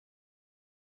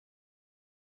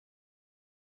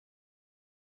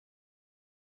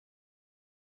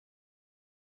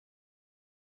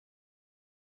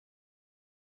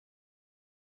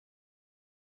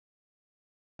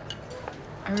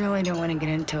 I really don't want to get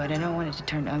into it. I don't want it to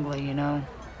turn ugly, you know?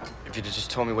 If you'd have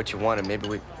just told me what you wanted,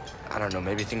 maybe I don't know,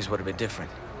 maybe things would have been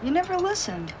different. You never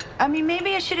listened. I mean,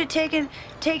 maybe I should have taken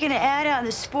an ad on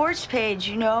the sports page,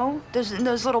 you know?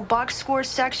 Those little box score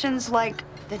sections, like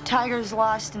the Tigers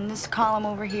lost in this column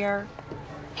over here.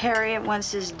 Harriet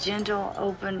wants this gentle,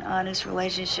 open, honest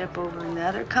relationship over in the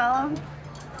other column.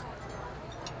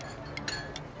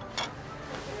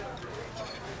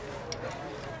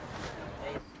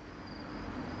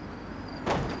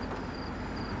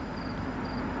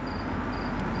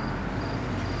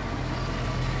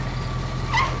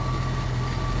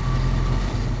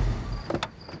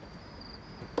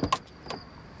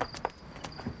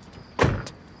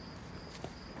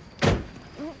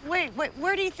 Wait,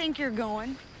 where do you think you're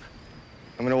going?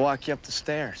 I'm gonna walk you up the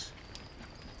stairs.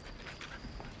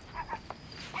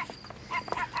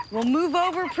 Well, move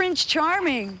over, Prince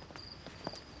Charming.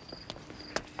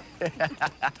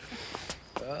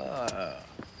 Oh.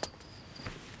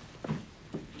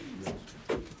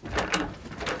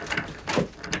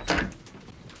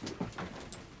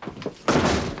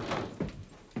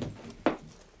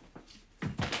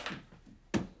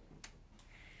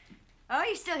 Oh,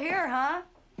 you still here, huh?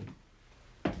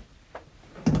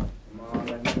 Mom,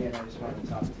 let me in. I just wanted to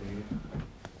talk to you.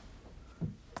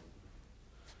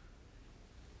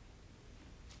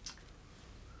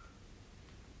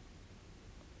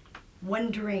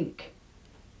 One drink,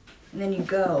 and then you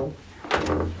go.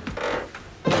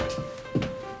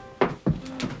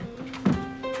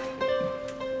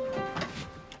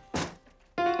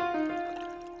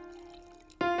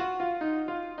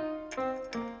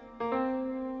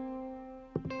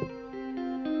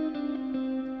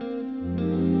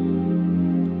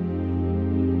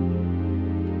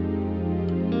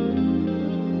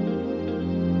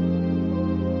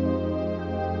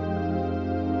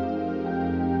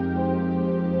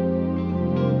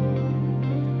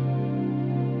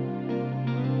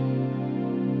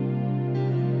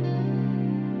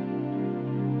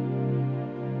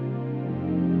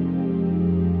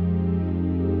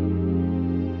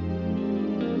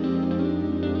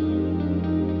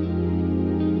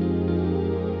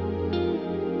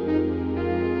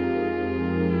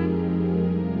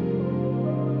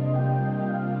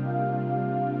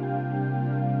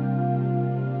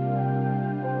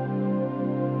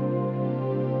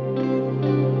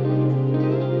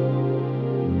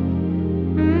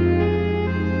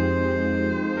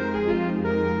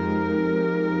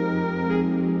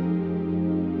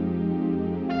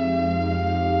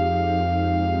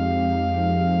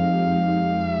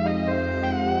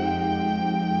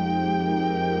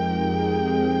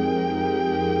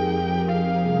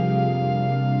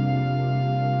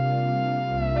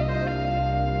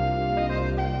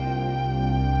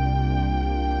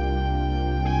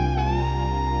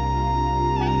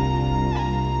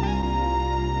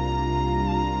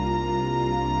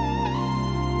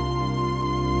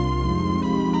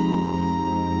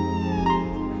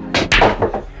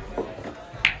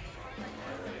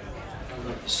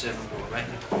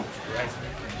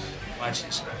 Watch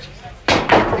this,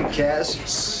 Hey,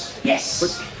 Kaz. Yes.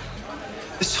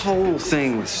 What, this whole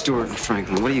thing with Stewart and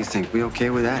Franklin, what do you think? We okay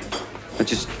with that? That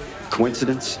just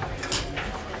coincidence?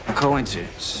 A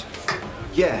coincidence.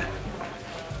 Yeah.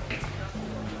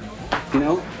 You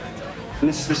know? And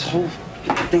this whole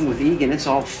thing with Egan, it's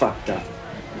all fucked up.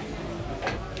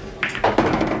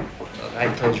 Look,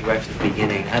 I told you right from the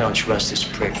beginning, I don't trust this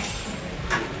prick.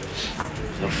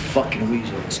 So fucking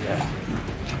weasel this guy.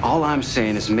 All I'm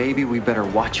saying is maybe we better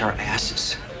watch our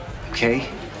asses, okay?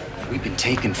 We've been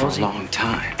taken for a long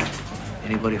time.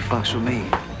 Anybody fucks with me,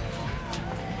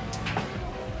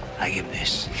 I give him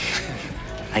this.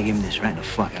 I give him this right in the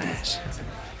fucking ass.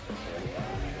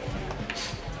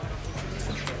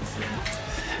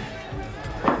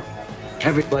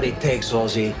 Everybody takes,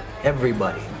 Ozzy.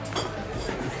 Everybody.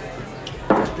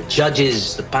 The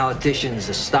judges, the politicians,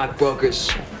 the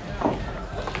stockbrokers.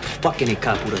 Fuck any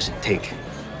cop who doesn't take.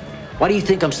 Why do you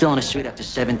think I'm still on the street after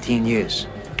 17 years?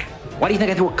 Why do you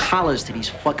think I throw collars to these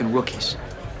fucking rookies?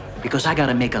 Because I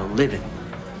gotta make a living.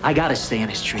 I gotta stay on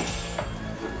the street.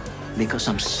 Because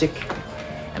I'm sick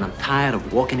and I'm tired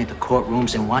of walking into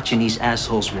courtrooms and watching these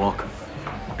assholes walk.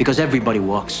 Because everybody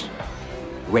walks.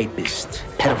 Rapists,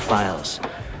 pedophiles,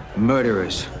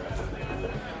 murderers.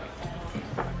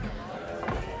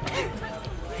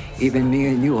 Even me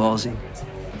and you, Halsey.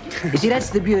 You see, that's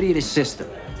the beauty of the system.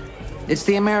 It's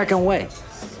the American way.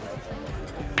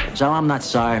 So I'm not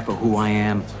sorry for who I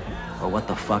am or what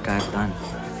the fuck I've done.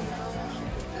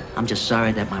 I'm just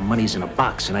sorry that my money's in a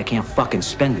box and I can't fucking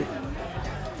spend it.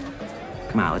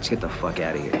 Come on, let's get the fuck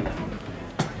out of here.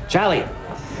 Charlie!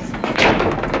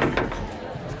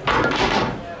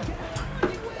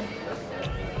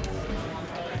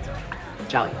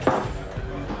 Charlie.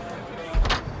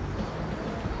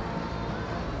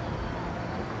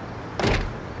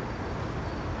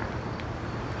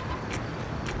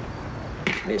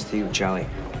 Here's to you, Charlie.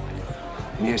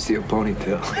 And here's to your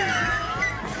ponytail.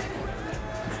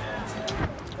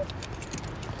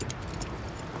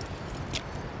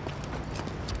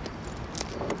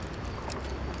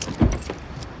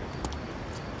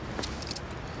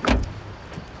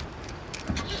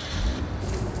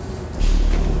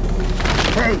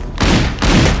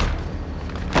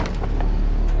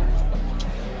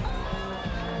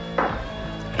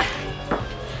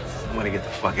 I'm gonna get the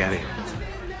fuck out of here.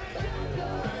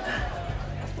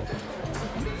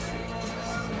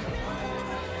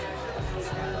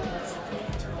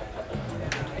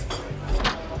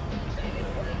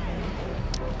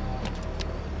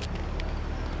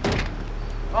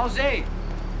 Halsey!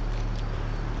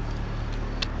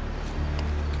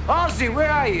 Halsey,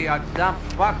 where are you, you dumb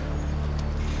fuck?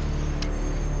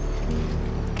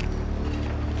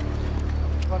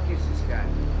 The fuck is this guy?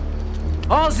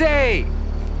 Halsey!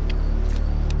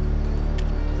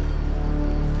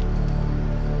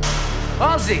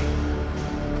 Halsey!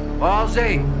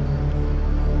 Halsey!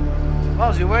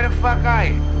 Halsey, where the fuck are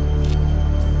you?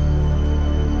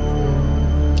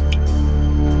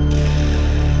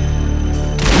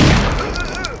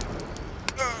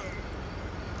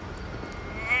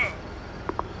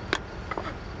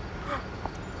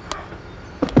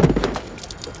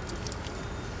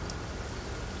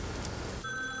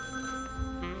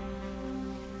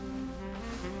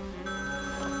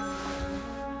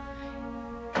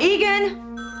 Egan!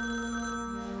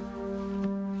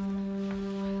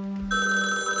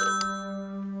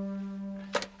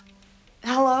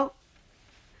 Hello?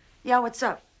 Yeah, what's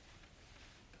up?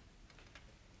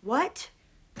 What?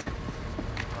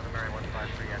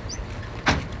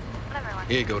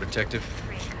 Here you go, detective.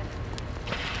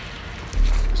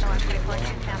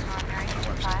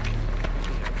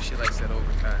 She likes that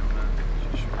overtime,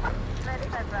 huh?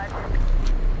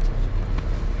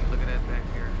 Look at that back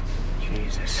here.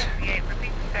 Jesus.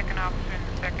 Repeat the second officer and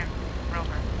the second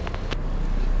rover.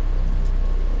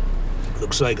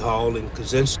 Looks like Howell and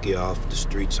Kaczynski are off the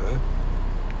streets, huh?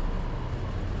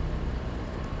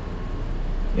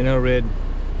 You know, Red,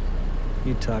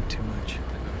 you talk too much.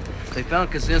 They found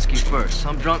Kaczynski first.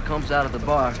 Some drunk comes out of the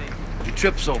bar. He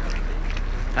trips over.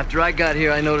 After I got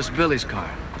here, I noticed Billy's car.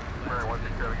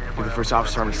 You're the first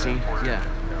officer on the scene? Yeah.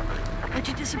 Where'd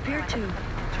you disappear to?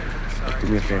 Do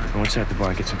me a favor, go inside the bar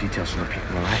and get some details from the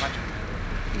people, all right?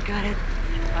 You got it.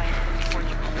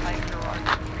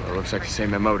 Well, it looks like the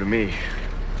same MO to me.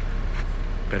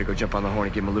 Better go jump on the horn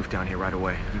and give him a loop down here right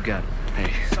away. You got it.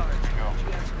 Hey.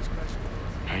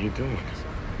 How you doing?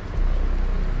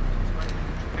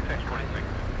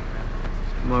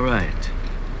 I'm all right.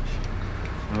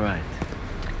 All right.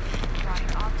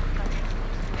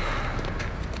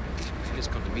 She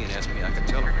just come to me and asked me I could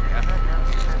tell her.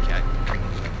 Cat,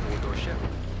 four-door Chevy.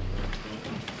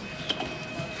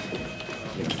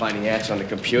 You gonna find the answer on the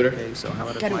computer? Okay, so how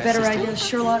Got a better idea,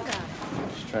 Sherlock?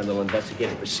 Just try a little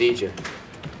investigative procedure.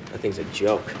 That thing's a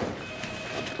joke.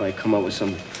 Probably come up with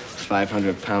some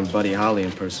 500-pound Buddy Holly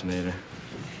impersonator.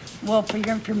 Well, for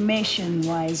your information,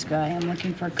 wise guy, I'm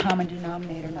looking for a common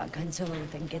denominator, not Godzilla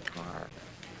with a guitar.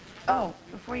 Oh,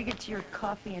 before you get to your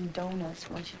coffee and donuts,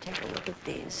 why don't you take a look at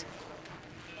these?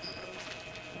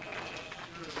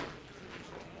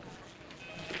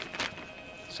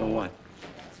 So what?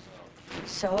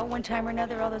 So, one time or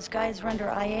another, all those guys were under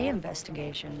IA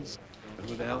investigations. But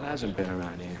who the hell hasn't been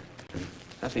around here?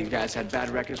 I think guys had bad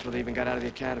records before they even got out of the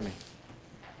academy.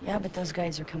 Yeah, but those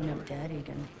guys are coming up dead,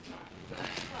 Egan.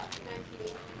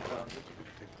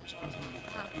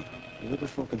 You looking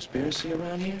for a conspiracy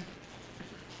around here?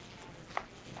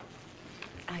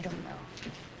 I don't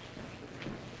know.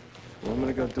 Well, I'm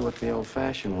gonna go do it the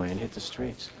old-fashioned way and hit the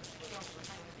streets.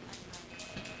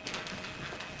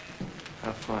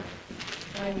 Have fun.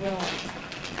 I will.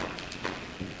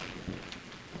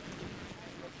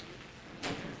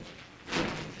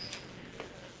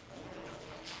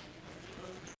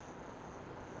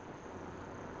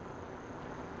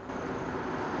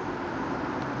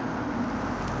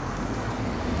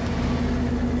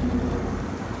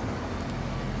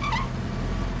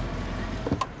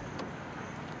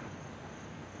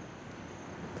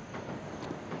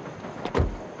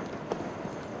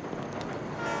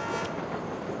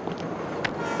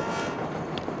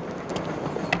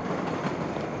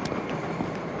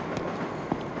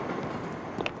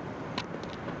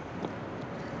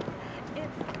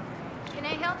 Can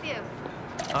I help you?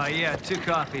 Yeah, 2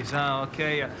 coffees, huh?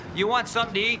 Okay. You want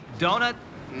something to eat? Donut?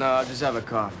 No, I'll just have a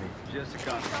coffee. Just a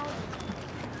coffee.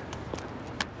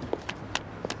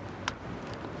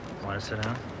 Want to sit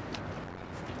down?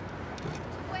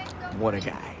 What a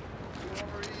guy.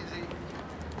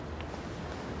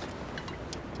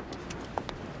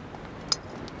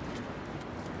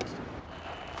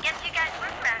 Guess you guys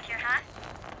work around here, huh?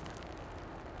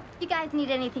 You guys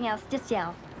need anything else, just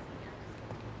yell.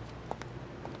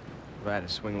 If I had a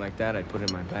swing like that, I'd put it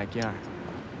in my backyard.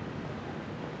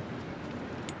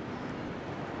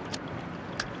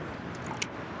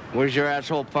 Where's your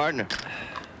asshole partner?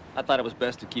 I thought it was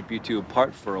best to keep you two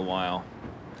apart for a while.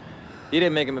 You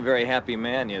didn't make him a very happy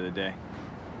man the other day.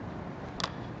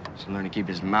 Should learn to keep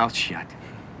his mouth shut.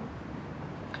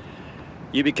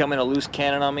 You becoming a loose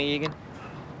cannon on me, Egan?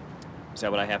 Is that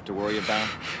what I have to worry about?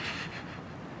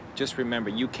 Just remember,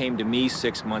 you came to me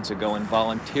 6 months ago and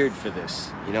volunteered for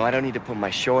this. You know, I don't need to put my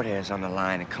short hairs on the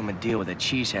line and come and deal with a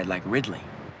cheesehead like Ridley.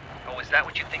 Oh, is that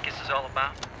what you think this is all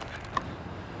about?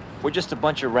 We're just a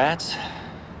bunch of rats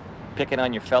picking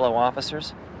on your fellow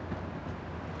officers?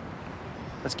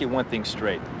 Let's get one thing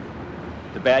straight.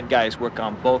 The bad guys work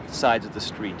on both sides of the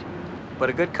street. But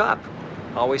a good cop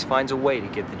always finds a way to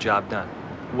get the job done,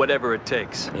 whatever it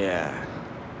takes. Yeah.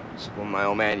 That's what my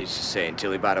old man used to say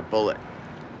until he bought a bullet.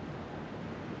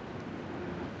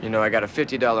 You know, I got a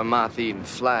 $50 moth-eaten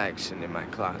flag sitting in my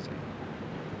closet.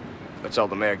 That's all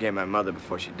the mayor gave my mother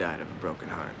before she died of a broken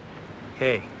heart.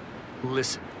 Hey,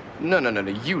 listen. No,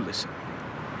 you listen.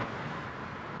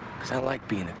 Because I like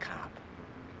being a cop.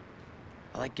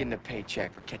 I like getting a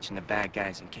paycheck for catching the bad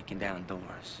guys and kicking down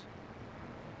doors.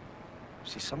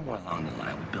 See, somewhere along the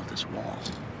line, we built this wall.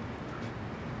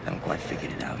 Haven't quite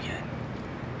figured it out yet.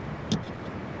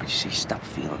 But you see, stop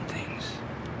feeling things.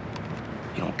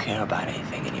 You don't care about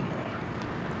anything anymore.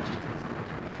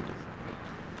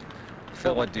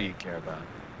 Phil, what do you care about?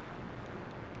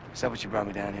 Is that what you brought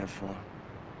me down here for?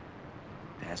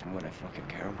 To ask me what I fucking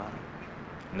care about?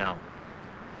 No.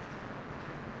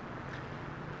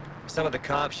 Some of the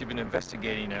cops you've been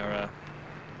investigating are,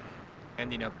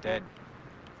 ending up dead.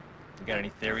 You got any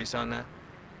theories on that?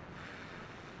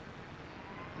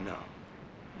 No.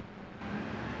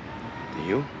 Do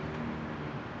you?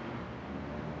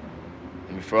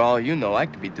 I mean, for all you know, I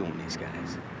could be doing these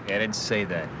guys. Yeah, I didn't say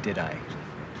that, did I?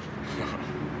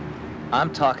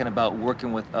 I'm talking about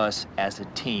working with us as a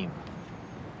team.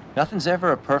 Nothing's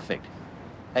ever perfect.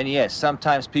 And yes,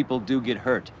 sometimes people do get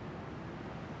hurt.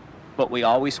 But we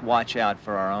always watch out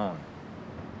for our own.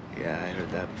 Yeah, I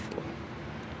heard that before.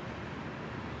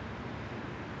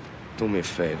 Do me a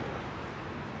favor.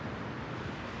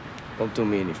 Don't do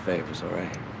me any favors, all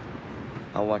right?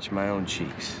 I'll watch my own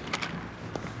cheeks.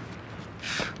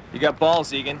 You got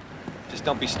balls, Egan. Just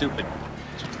don't be stupid.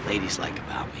 That's what the ladies like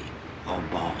about me. All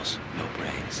balls, no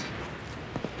brains.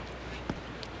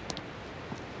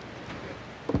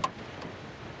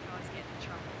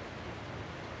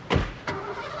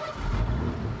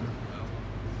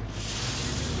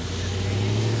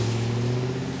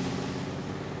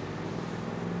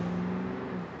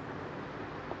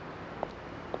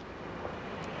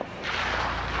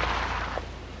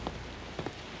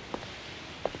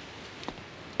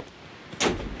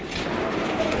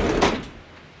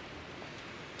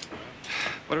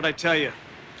 What did I tell you?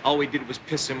 All we did was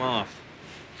piss him off.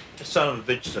 The son of a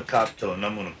bitch is a cop killer, and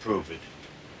I'm gonna prove it.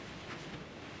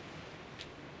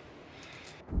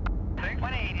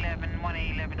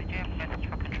 1811, did you have a message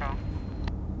for control?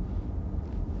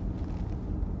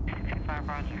 65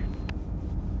 Roger.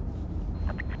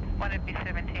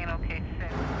 Can locate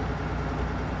 6.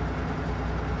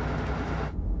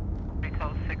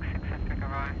 Recall 6 Central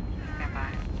Garage. Stand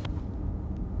by.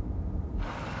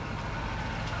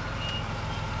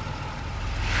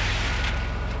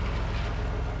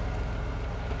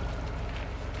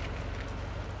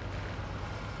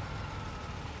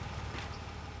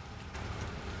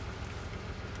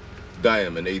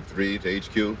 Diamond 83 to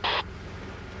HQ.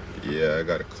 Yeah, I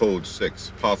got a code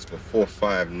 6, possible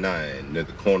 459 near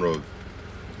the corner of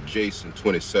Jason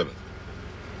 27th.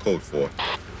 Code 4. 10-4.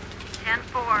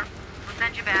 We'll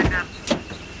send you back up.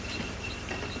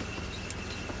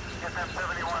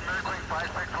 SM71, Mary Queen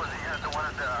 56 was the unit that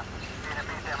wanted B&B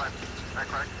damage. Is that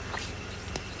correct?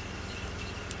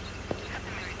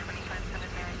 Mary 25, 7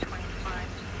 Mary 25.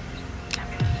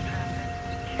 Ambulance traffic.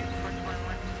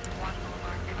 2411. Watch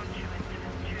Boulevard. Code 2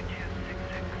 incident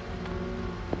 2266.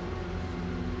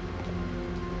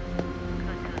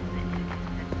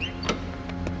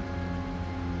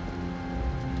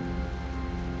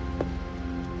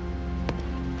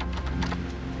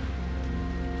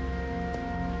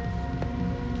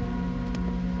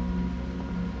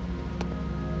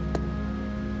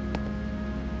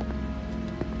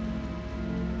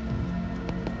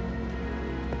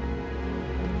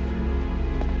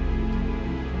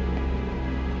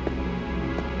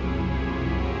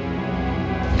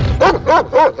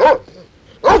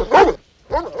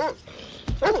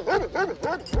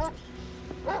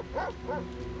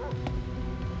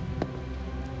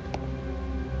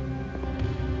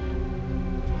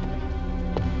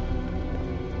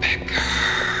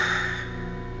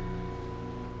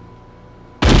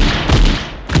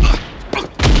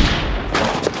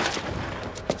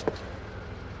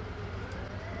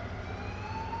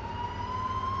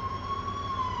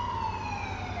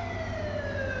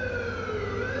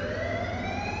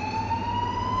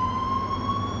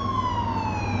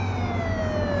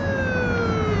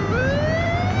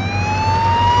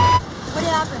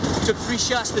 Took 3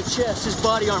 shots to the chest. His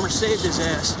body armor saved his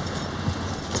ass.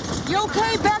 You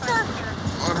okay, Becker?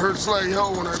 It hurts like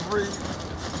hell when I breathe.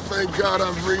 Thank God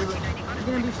I'm breathing. You're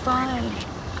gonna be fine.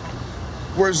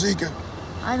 Where's Zika?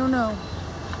 I don't know.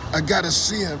 I gotta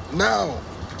see him now.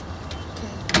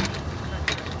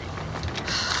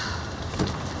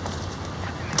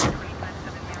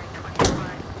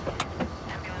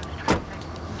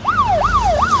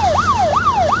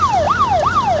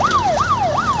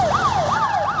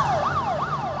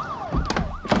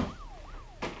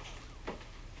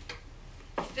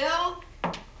 Phil?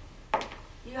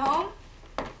 You home?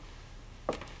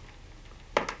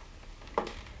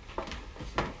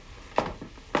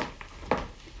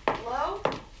 Hello?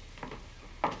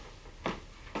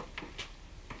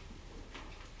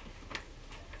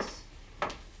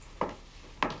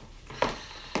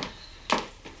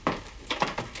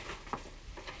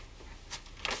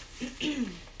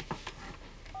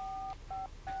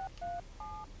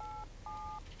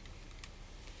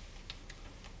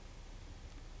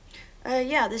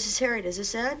 Yeah, this is Harry. Does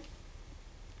this Ed?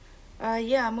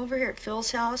 Yeah, I'm over here at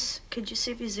Phil's house. Could you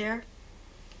see if he's there?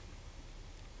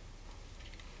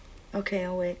 Okay,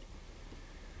 I'll wait.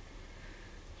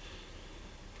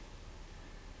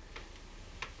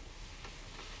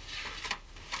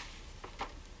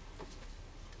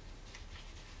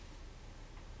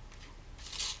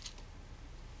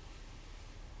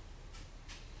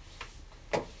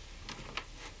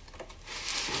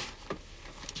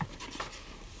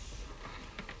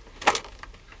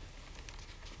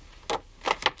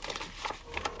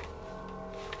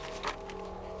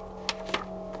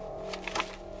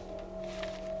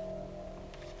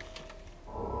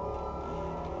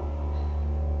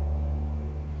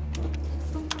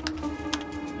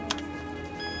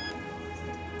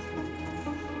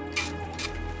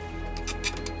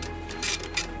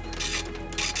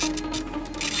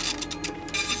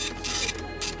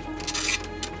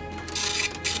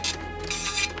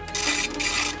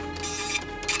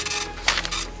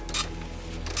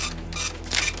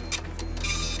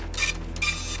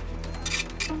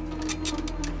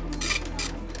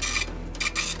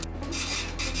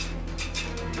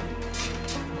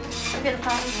 I'm gonna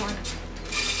find one.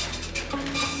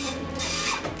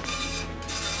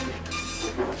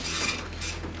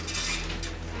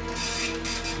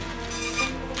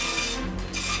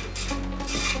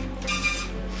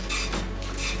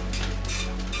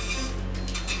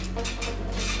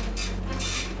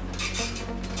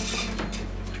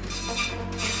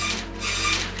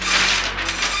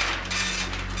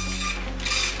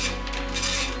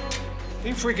 Are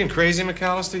you freaking crazy,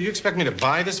 McAllister? You expect me to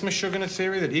buy this Meshuggah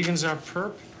theory that Egan's our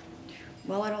perp?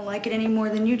 Well, I don't like it any more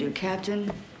than you do,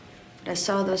 Captain. But I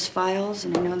saw those files,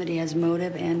 and I know that he has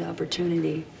motive and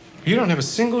opportunity. You don't have a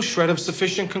single shred of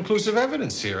sufficient conclusive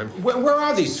evidence here. Where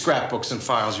are these scrapbooks and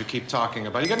files you keep talking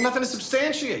about? You got nothing to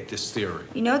substantiate this theory.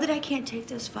 You know that I can't take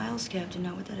those files, Captain,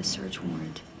 not without a search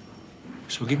warrant.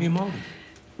 So give me a motive.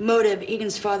 Motive,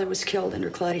 Egan's father was killed under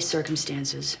cloudy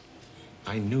circumstances.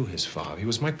 I knew his father. He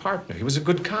was my partner. He was a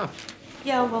good cop.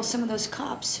 Yeah, well, some of those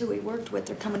cops who he worked with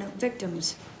are coming up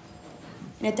victims.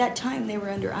 And at that time, they were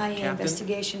under IA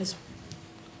investigation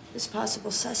as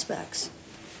possible suspects.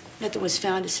 Nothing was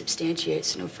found to substantiate,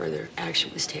 so no further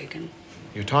action was taken.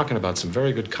 You're talking about some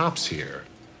very good cops here.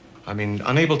 I mean,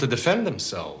 unable to defend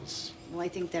themselves. Well, I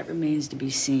think that remains to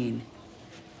be seen.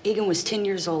 Egan was 10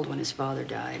 years old when his father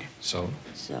died. So?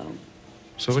 So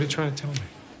what are you trying to tell me?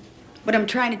 what I'm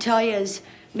trying to tell you is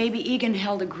maybe Egan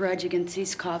held a grudge against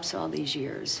these cops all these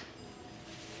years.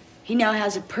 He now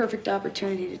has a perfect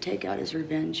opportunity to take out his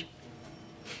revenge.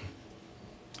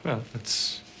 Well,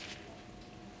 it's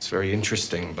very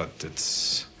interesting, but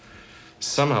it's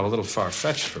somehow a little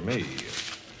far-fetched for me.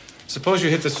 Suppose you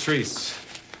hit the streets.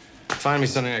 Find me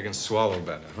something I can swallow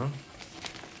better, huh?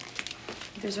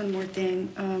 There's one more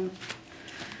thing.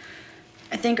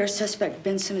 I think our suspect,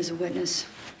 Benson, is a witness.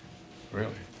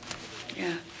 Really?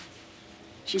 Yeah.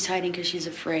 She's hiding because she's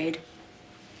afraid.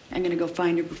 I'm gonna go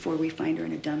find her before we find her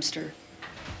in a dumpster.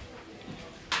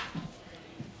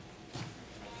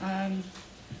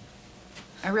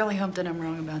 I really hope that I'm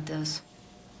wrong about this.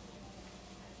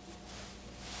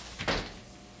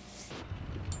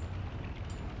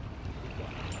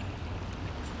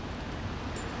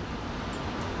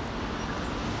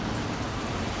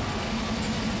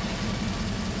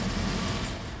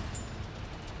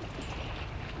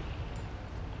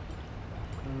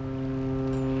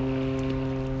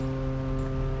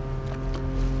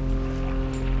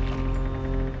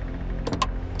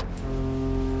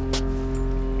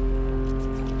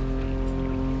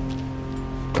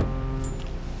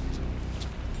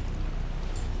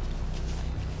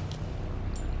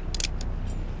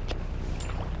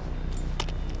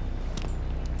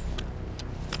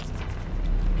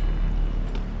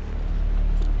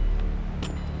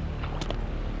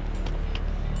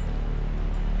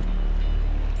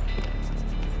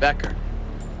 Becker.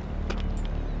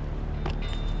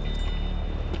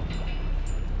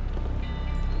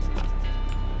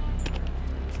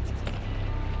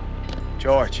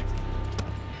 George.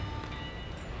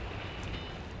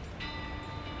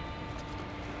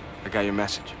 I got your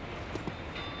message.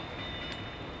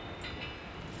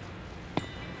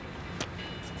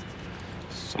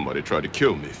 Somebody tried to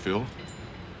kill me, Phil.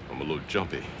 I'm a little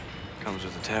jumpy. Comes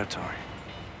with the territory.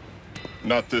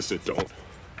 Not this, it don't.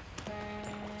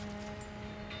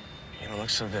 You don't look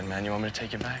so good, man. You want me to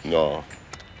take you back? No.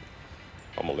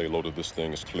 I'm gonna lay low till this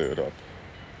thing is cleared up.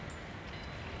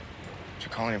 Did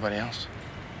you call anybody else?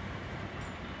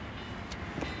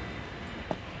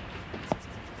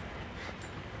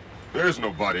 There's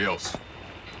nobody else.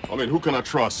 I mean, who can I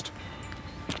trust?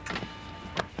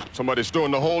 Somebody's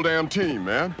doing the whole damn team,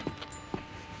 man.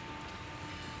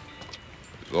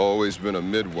 There's always been a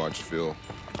mid-watch, Phil.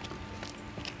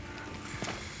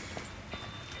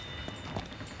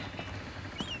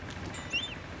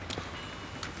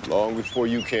 Long before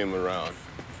you came around.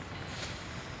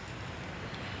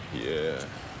 Yeah,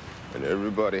 and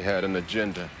everybody had an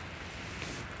agenda.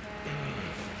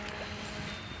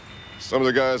 Some of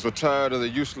the guys were tired of the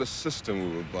useless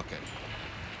system we were bucking.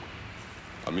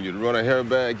 I mean, you'd run a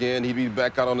hairbag in, he'd be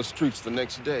back out on the streets the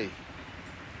next day.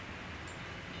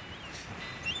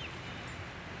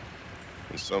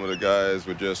 And some of the guys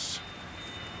were just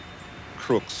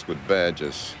crooks with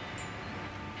badges,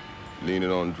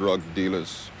 leaning on drug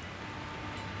dealers,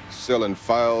 selling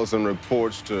files and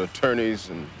reports to attorneys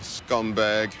and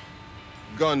scumbag,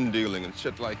 gun dealing and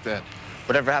shit like that.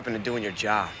 Whatever happened to doing your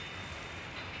job?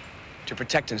 To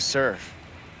protect and serve?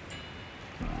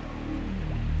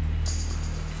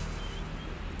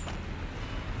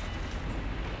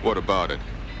 What about it?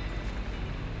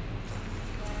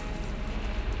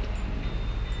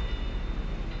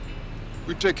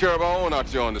 We take care of our own out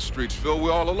there on the streets, Phil.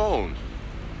 We're all alone.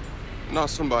 Now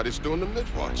somebody's doing the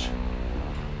mid-watch.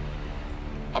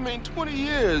 I mean, 20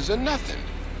 years and nothing.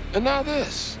 And now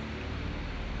this.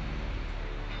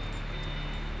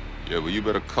 Yeah, well, you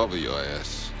better cover your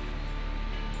ass.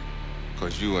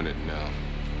 'Cause you in it now.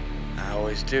 I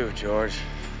always do, George.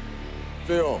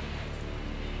 Phil.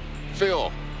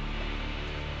 Phil.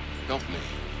 Help me.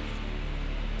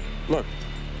 Look.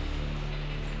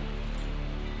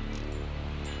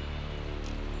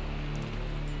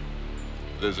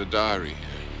 There's a diary here.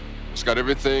 It's got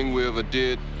everything we ever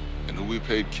did and who we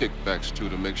paid kickbacks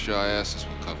to make sure our asses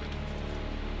were covered.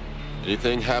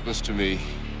 Anything happens to me,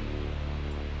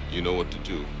 you know what to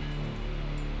do.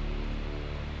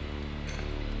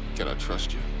 Can I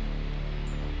trust you?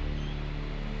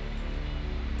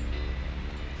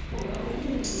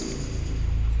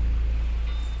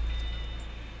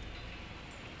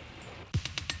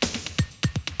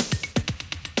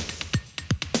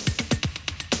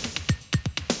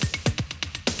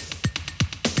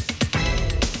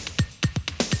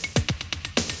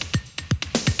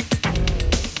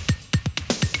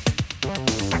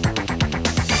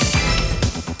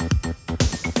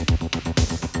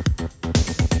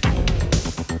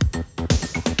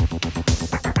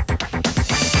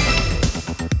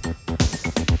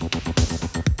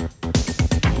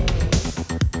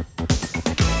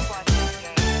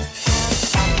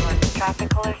 Traffic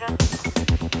collision.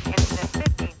 Incident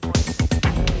 15.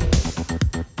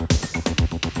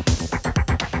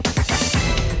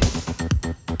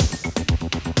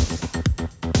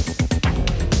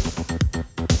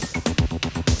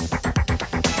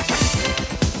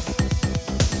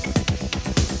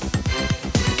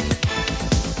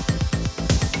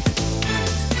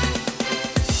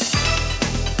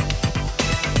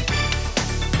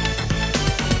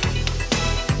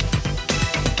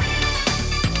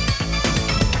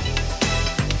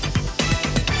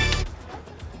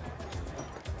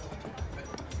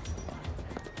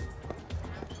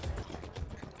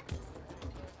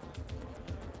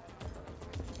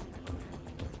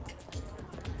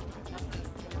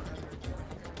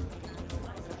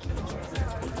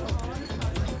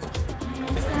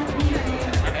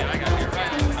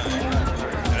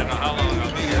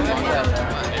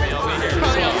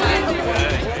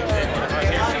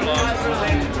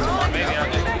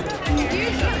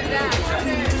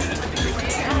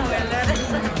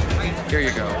 Here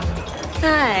you go.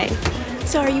 Hi.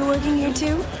 So are you working here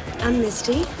too? I'm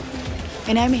Misty.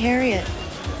 And I'm Harriet.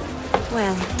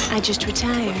 Well, I just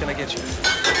retired. What can I get you?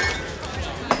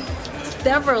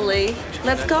 Beverly,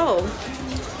 let's go.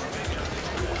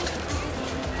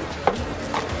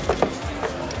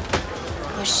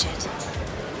 Oh, shit.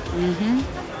 Mm-hmm.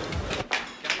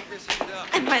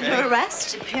 Am I under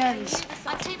arrest? Depends.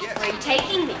 Where are you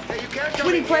taking me?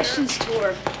 20 questions to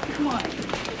her. Come on.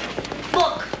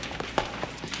 Look,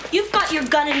 you've got your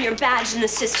gun and your badge in the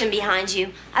system behind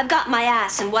you. I've got my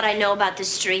ass and what I know about the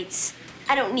streets.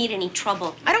 I don't need any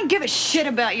trouble. I don't give a shit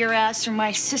about your ass or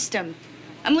my system.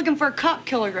 I'm looking for a cop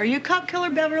killer. Are you a cop killer,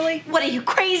 Beverly? What, are you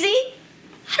crazy?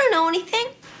 I don't know anything.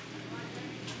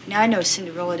 Now, I know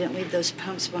Cinderella didn't leave those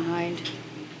pumps behind.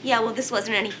 Yeah, well, this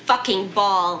wasn't any fucking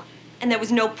ball. And there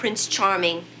was no Prince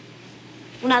Charming.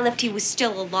 When I left, he was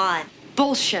still alive.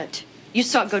 Bullshit. You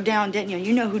saw it go down, didn't you?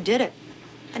 You know who did it.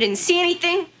 I didn't see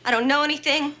anything. I don't know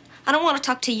anything. I don't want to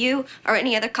talk to you or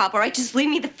any other cop, all right? Just leave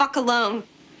me the fuck alone.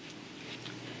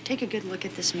 Take a good look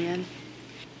at this man.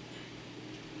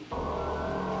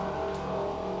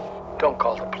 Don't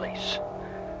call the police.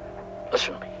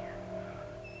 Listen to me.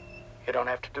 You don't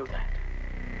have to do that.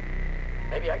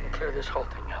 Maybe I can clear this whole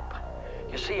thing up.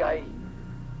 You see, I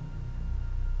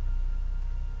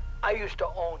used to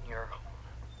own your home.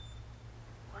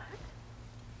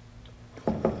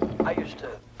 I used to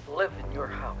live in your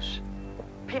house.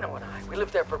 Pino and I, we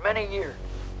lived there for many years.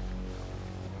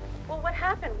 Well, what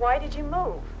happened? Why did you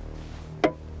move?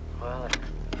 Well, it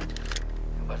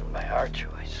wasn't by our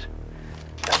choice.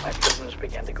 Then my business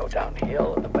began to go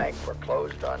downhill and the bank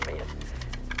foreclosed on me.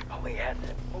 And we had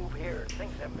to move here.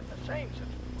 Things haven't been the same since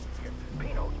we moved here.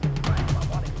 Pino's been crying about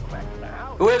wanting to go back to the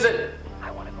house. Who is it?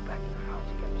 I want to go back to the house.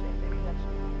 He kept saying maybe that's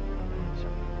something.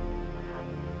 What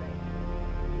happened to you?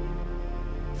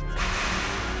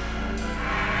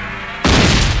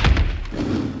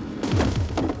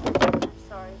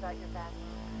 Sorry about your bad.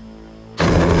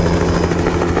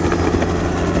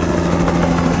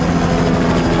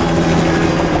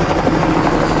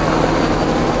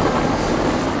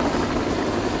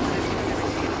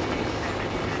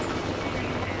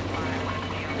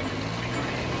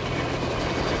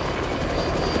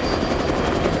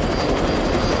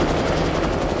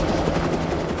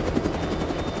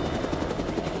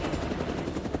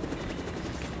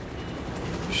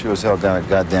 Sure as hell down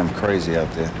goddamn crazy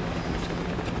out there.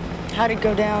 How'd it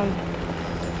go down?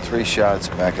 3 shots,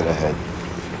 back of the head.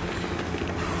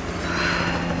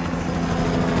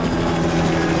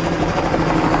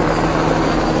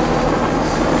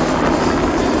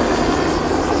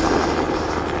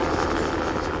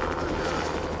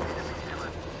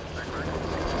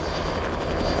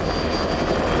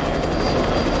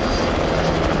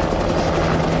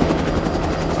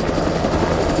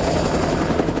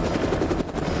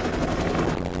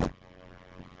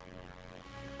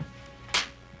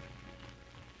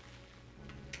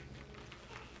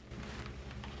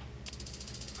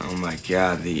 my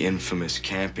God, the infamous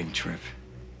camping trip.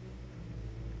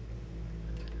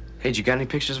 Hey, you got any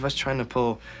pictures of us trying to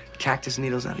pull cactus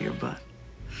needles out of your butt?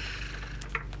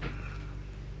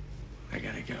 I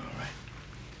gotta go, all right?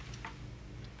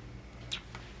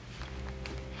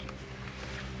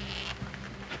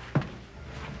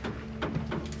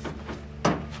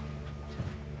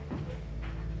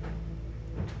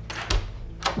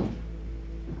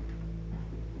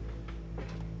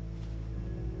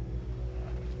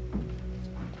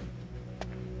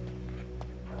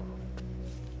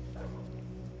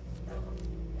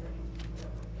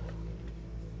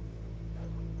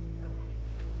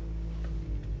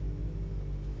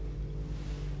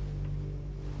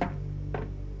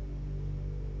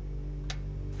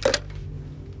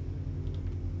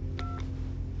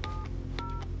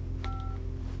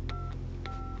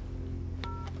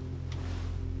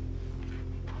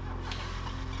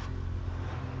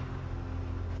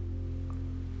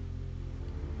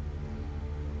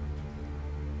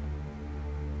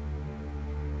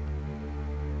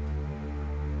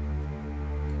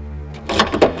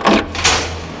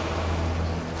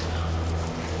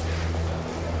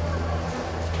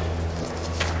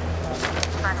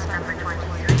 Bus number 23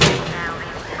 now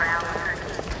leaving Brown 13,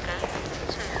 gate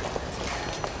 2.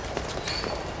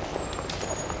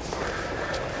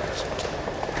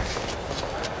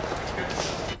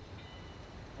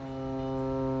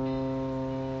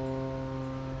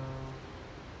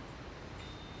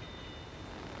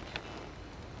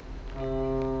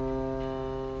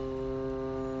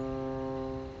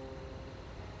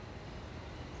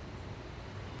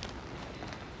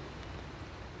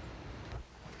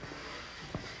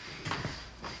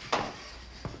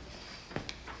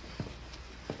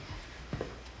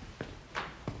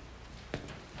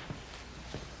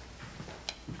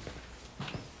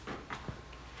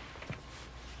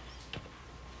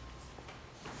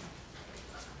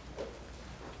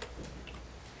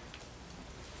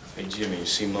 Hey, Jimmy, you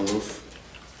see Maloof?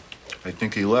 I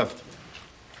think he left.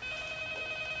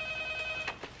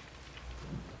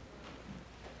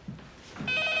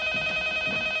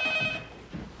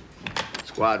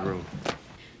 Squad room.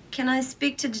 Can I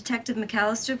speak to Detective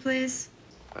McAllister, please?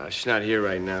 She's not here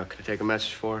right now. Can I take a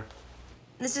message for her?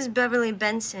 This is Beverly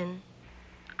Benson.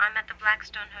 I'm at the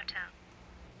Blackstone Hotel.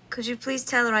 Could you please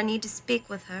tell her I need to speak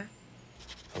with her?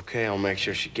 Okay, I'll make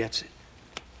sure she gets it.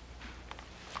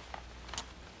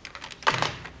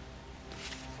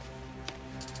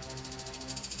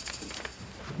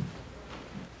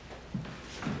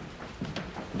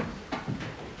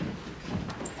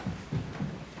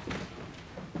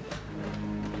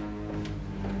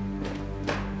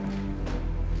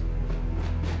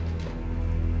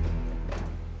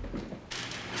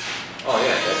 Oh,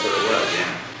 yeah, that's what it was,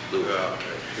 yeah. Blue. Oh,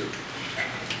 shoot.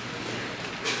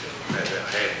 I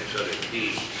had this other key.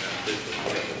 This was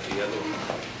the other one.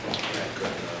 I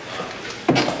couldn't unlock it.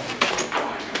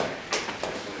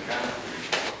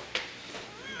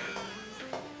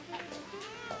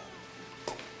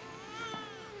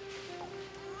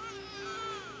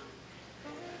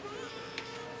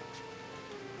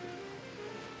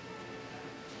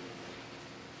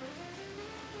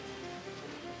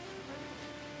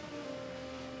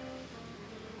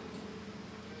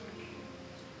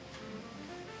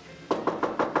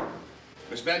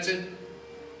 Miss Benson?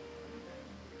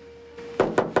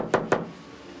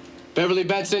 Beverly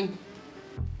Benson?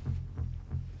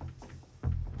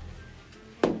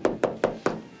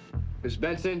 Miss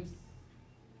Benson?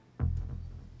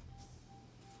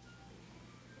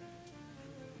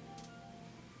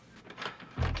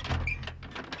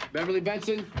 Beverly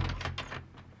Benson?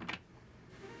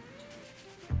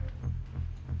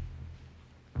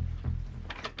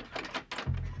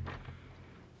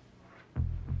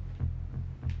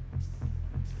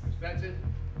 Benson?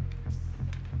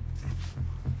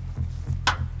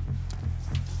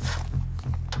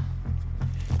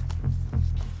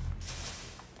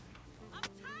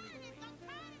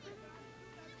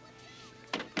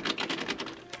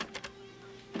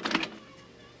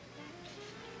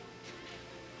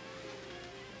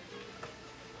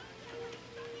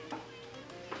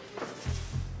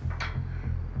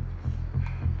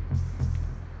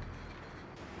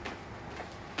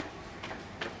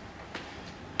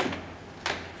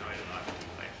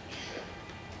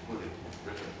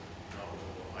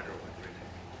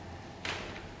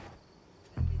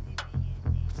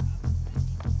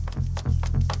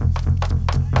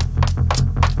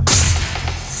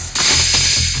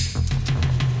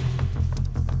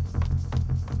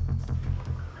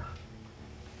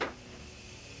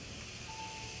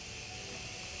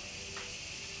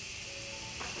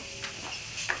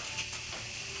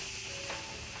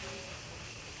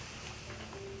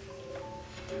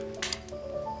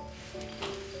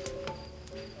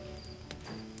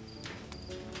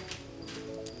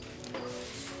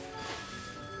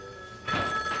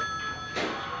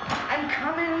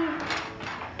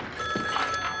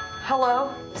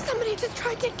 Hello? Somebody just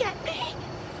tried to get me.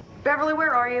 Beverly,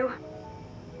 where are you?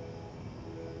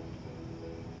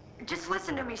 Just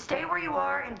listen to me. Stay where you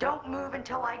are and don't move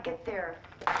until I get there.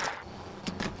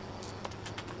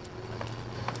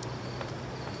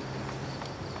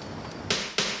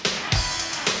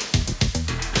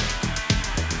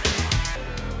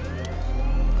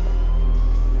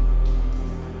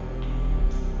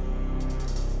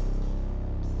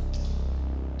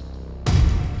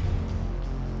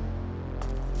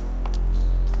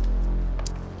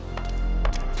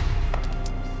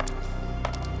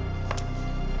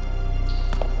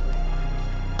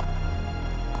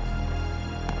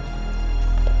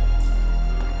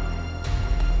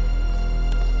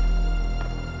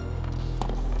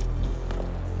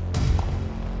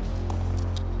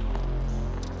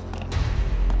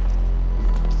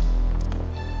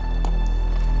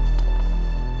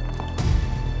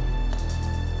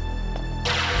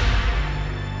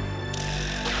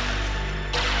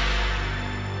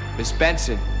 Miss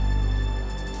Benson,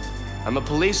 I'm a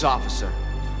police officer.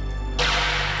 I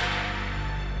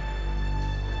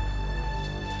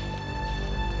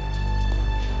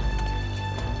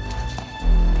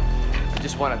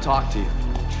just want to talk to you.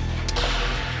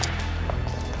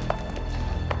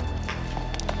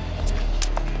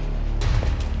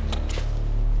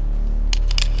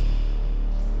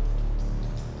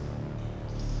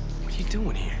 What are you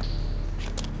doing here?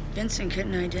 Benson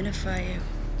couldn't identify you.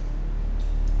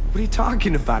 What are you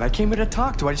talking about? I came here to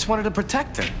talk to her. I just wanted to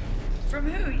protect her.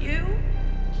 From who? You?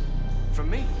 From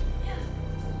me? Yeah.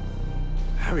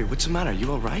 Harry, what's the matter? Are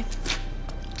you all right?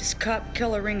 Does cop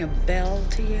killer ring a bell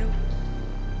to you?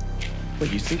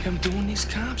 What, you think I'm doing these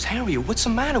cops? Harry, what's the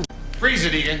matter? Freeze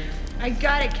it, Egan. I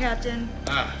got it, Captain.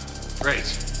 Ah, great. I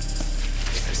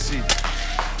see.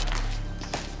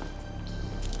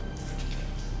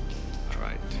 All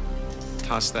right.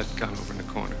 Toss that gun over in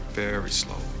the corner, very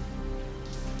slowly.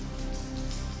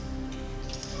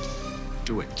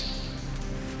 Do it.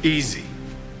 Easy.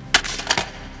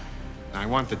 I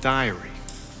want the diary.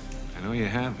 I know you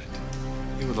have it.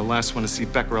 You were the last one to see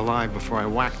Becker alive before I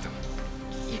whacked him.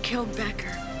 You killed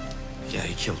Becker. Yeah,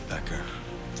 he killed Becker.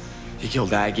 He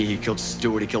killed Aggie, he killed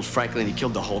Stewart, he killed Franklin, he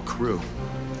killed the whole crew.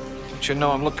 Don't you know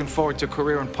I'm looking forward to a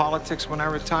career in politics when I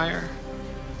retire?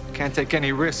 Can't take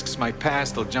any risks. My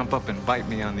past will jump up and bite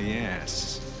me on the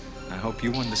ass. I hope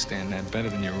you understand that better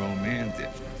than your old man did.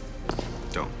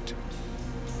 Don't.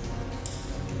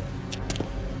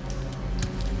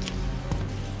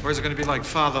 Or is it gonna be like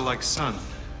father, like son?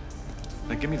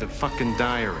 Now give me the fucking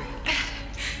diary.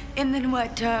 And then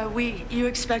what, you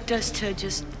expect us to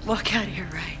just walk out of here,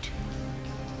 right?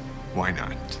 Why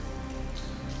not?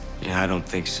 Yeah, I don't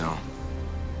think so.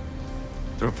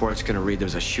 The report's gonna read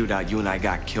there's a shootout, you and I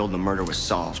got killed, the murder was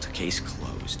solved, case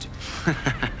closed.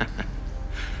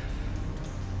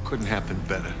 Couldn't happen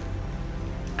better.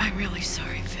 I'm really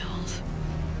sorry, Phil.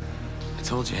 I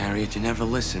told you, Harriet, you never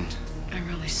listened. I'm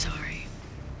really sorry.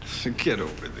 Get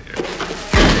over there.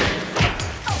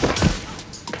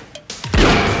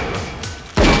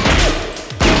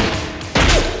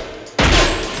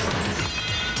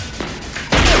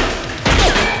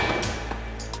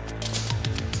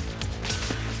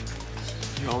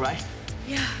 You all right?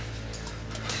 Yeah.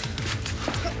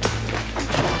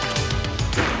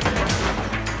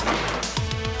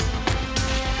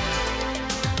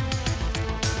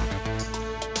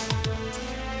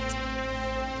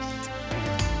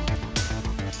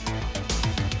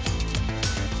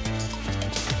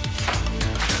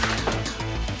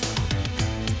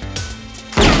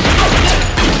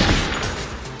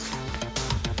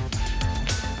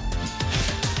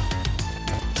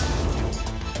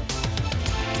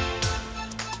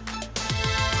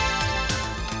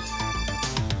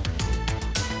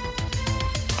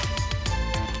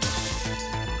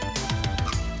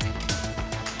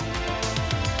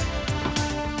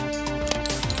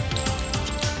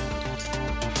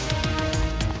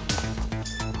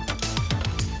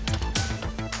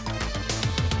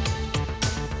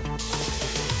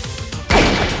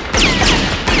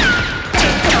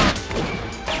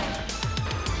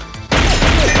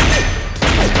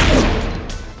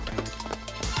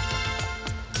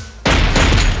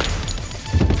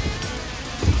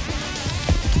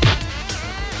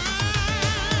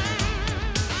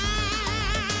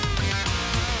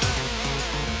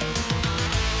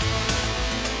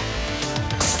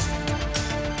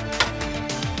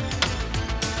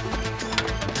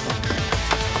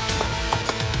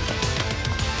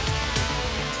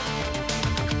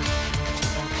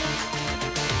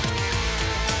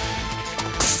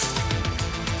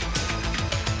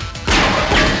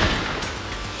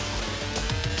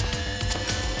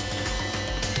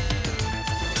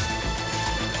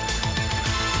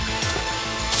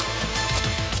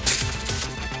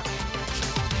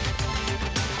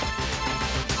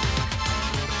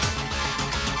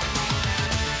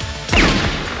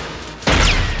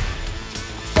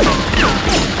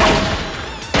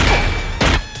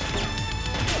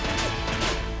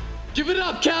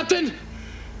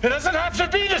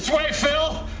 have to be this way,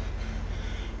 Phil.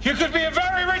 You could be a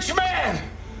very rich man.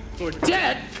 Or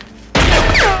dead.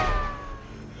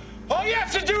 All you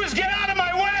have to do is get out of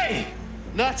my way.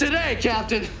 Not today,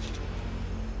 Captain.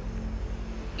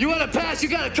 You want to pass, you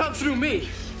gotta come through me.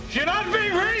 You're not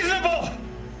being reasonable.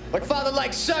 Like father,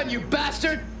 like son, you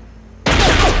bastard.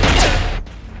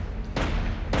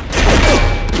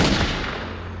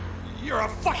 You're a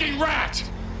fucking rat.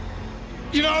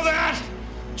 You know that?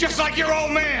 Just like your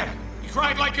old man. He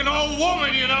cried like an old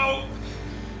woman, you know.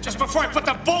 Just before I put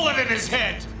the bullet in his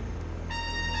head.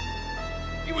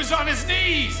 He was on his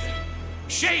knees,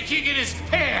 shaking in his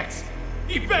pants.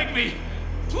 He begged me,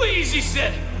 please, he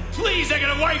said, please, I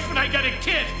got a wife and I got a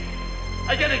kid.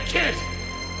 I got a kid.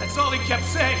 That's all he kept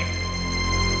saying.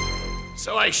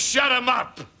 So I shut him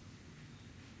up.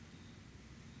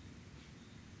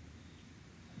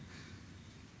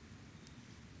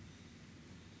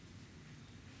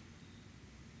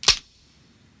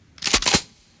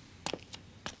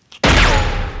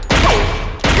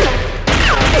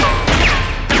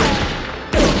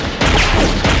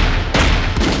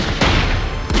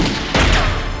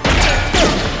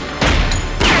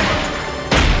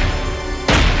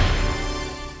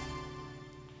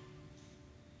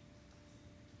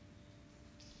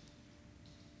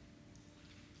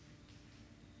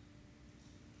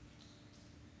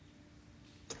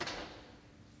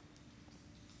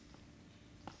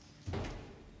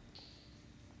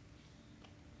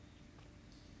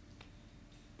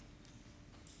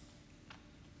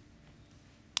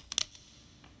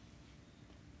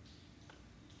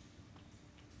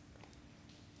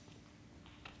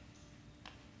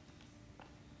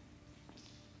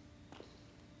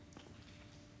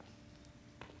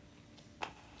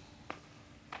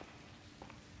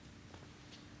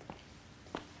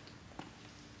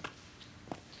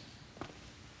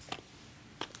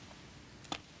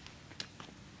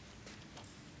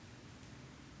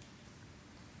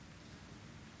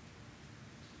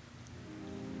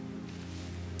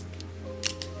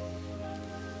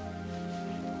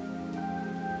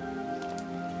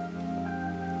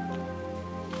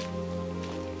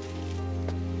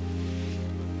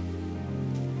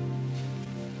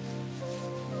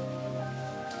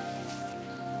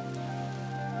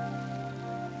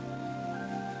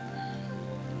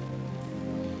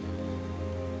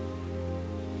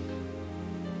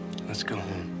 Let's go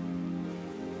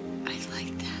home. I'd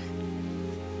like that.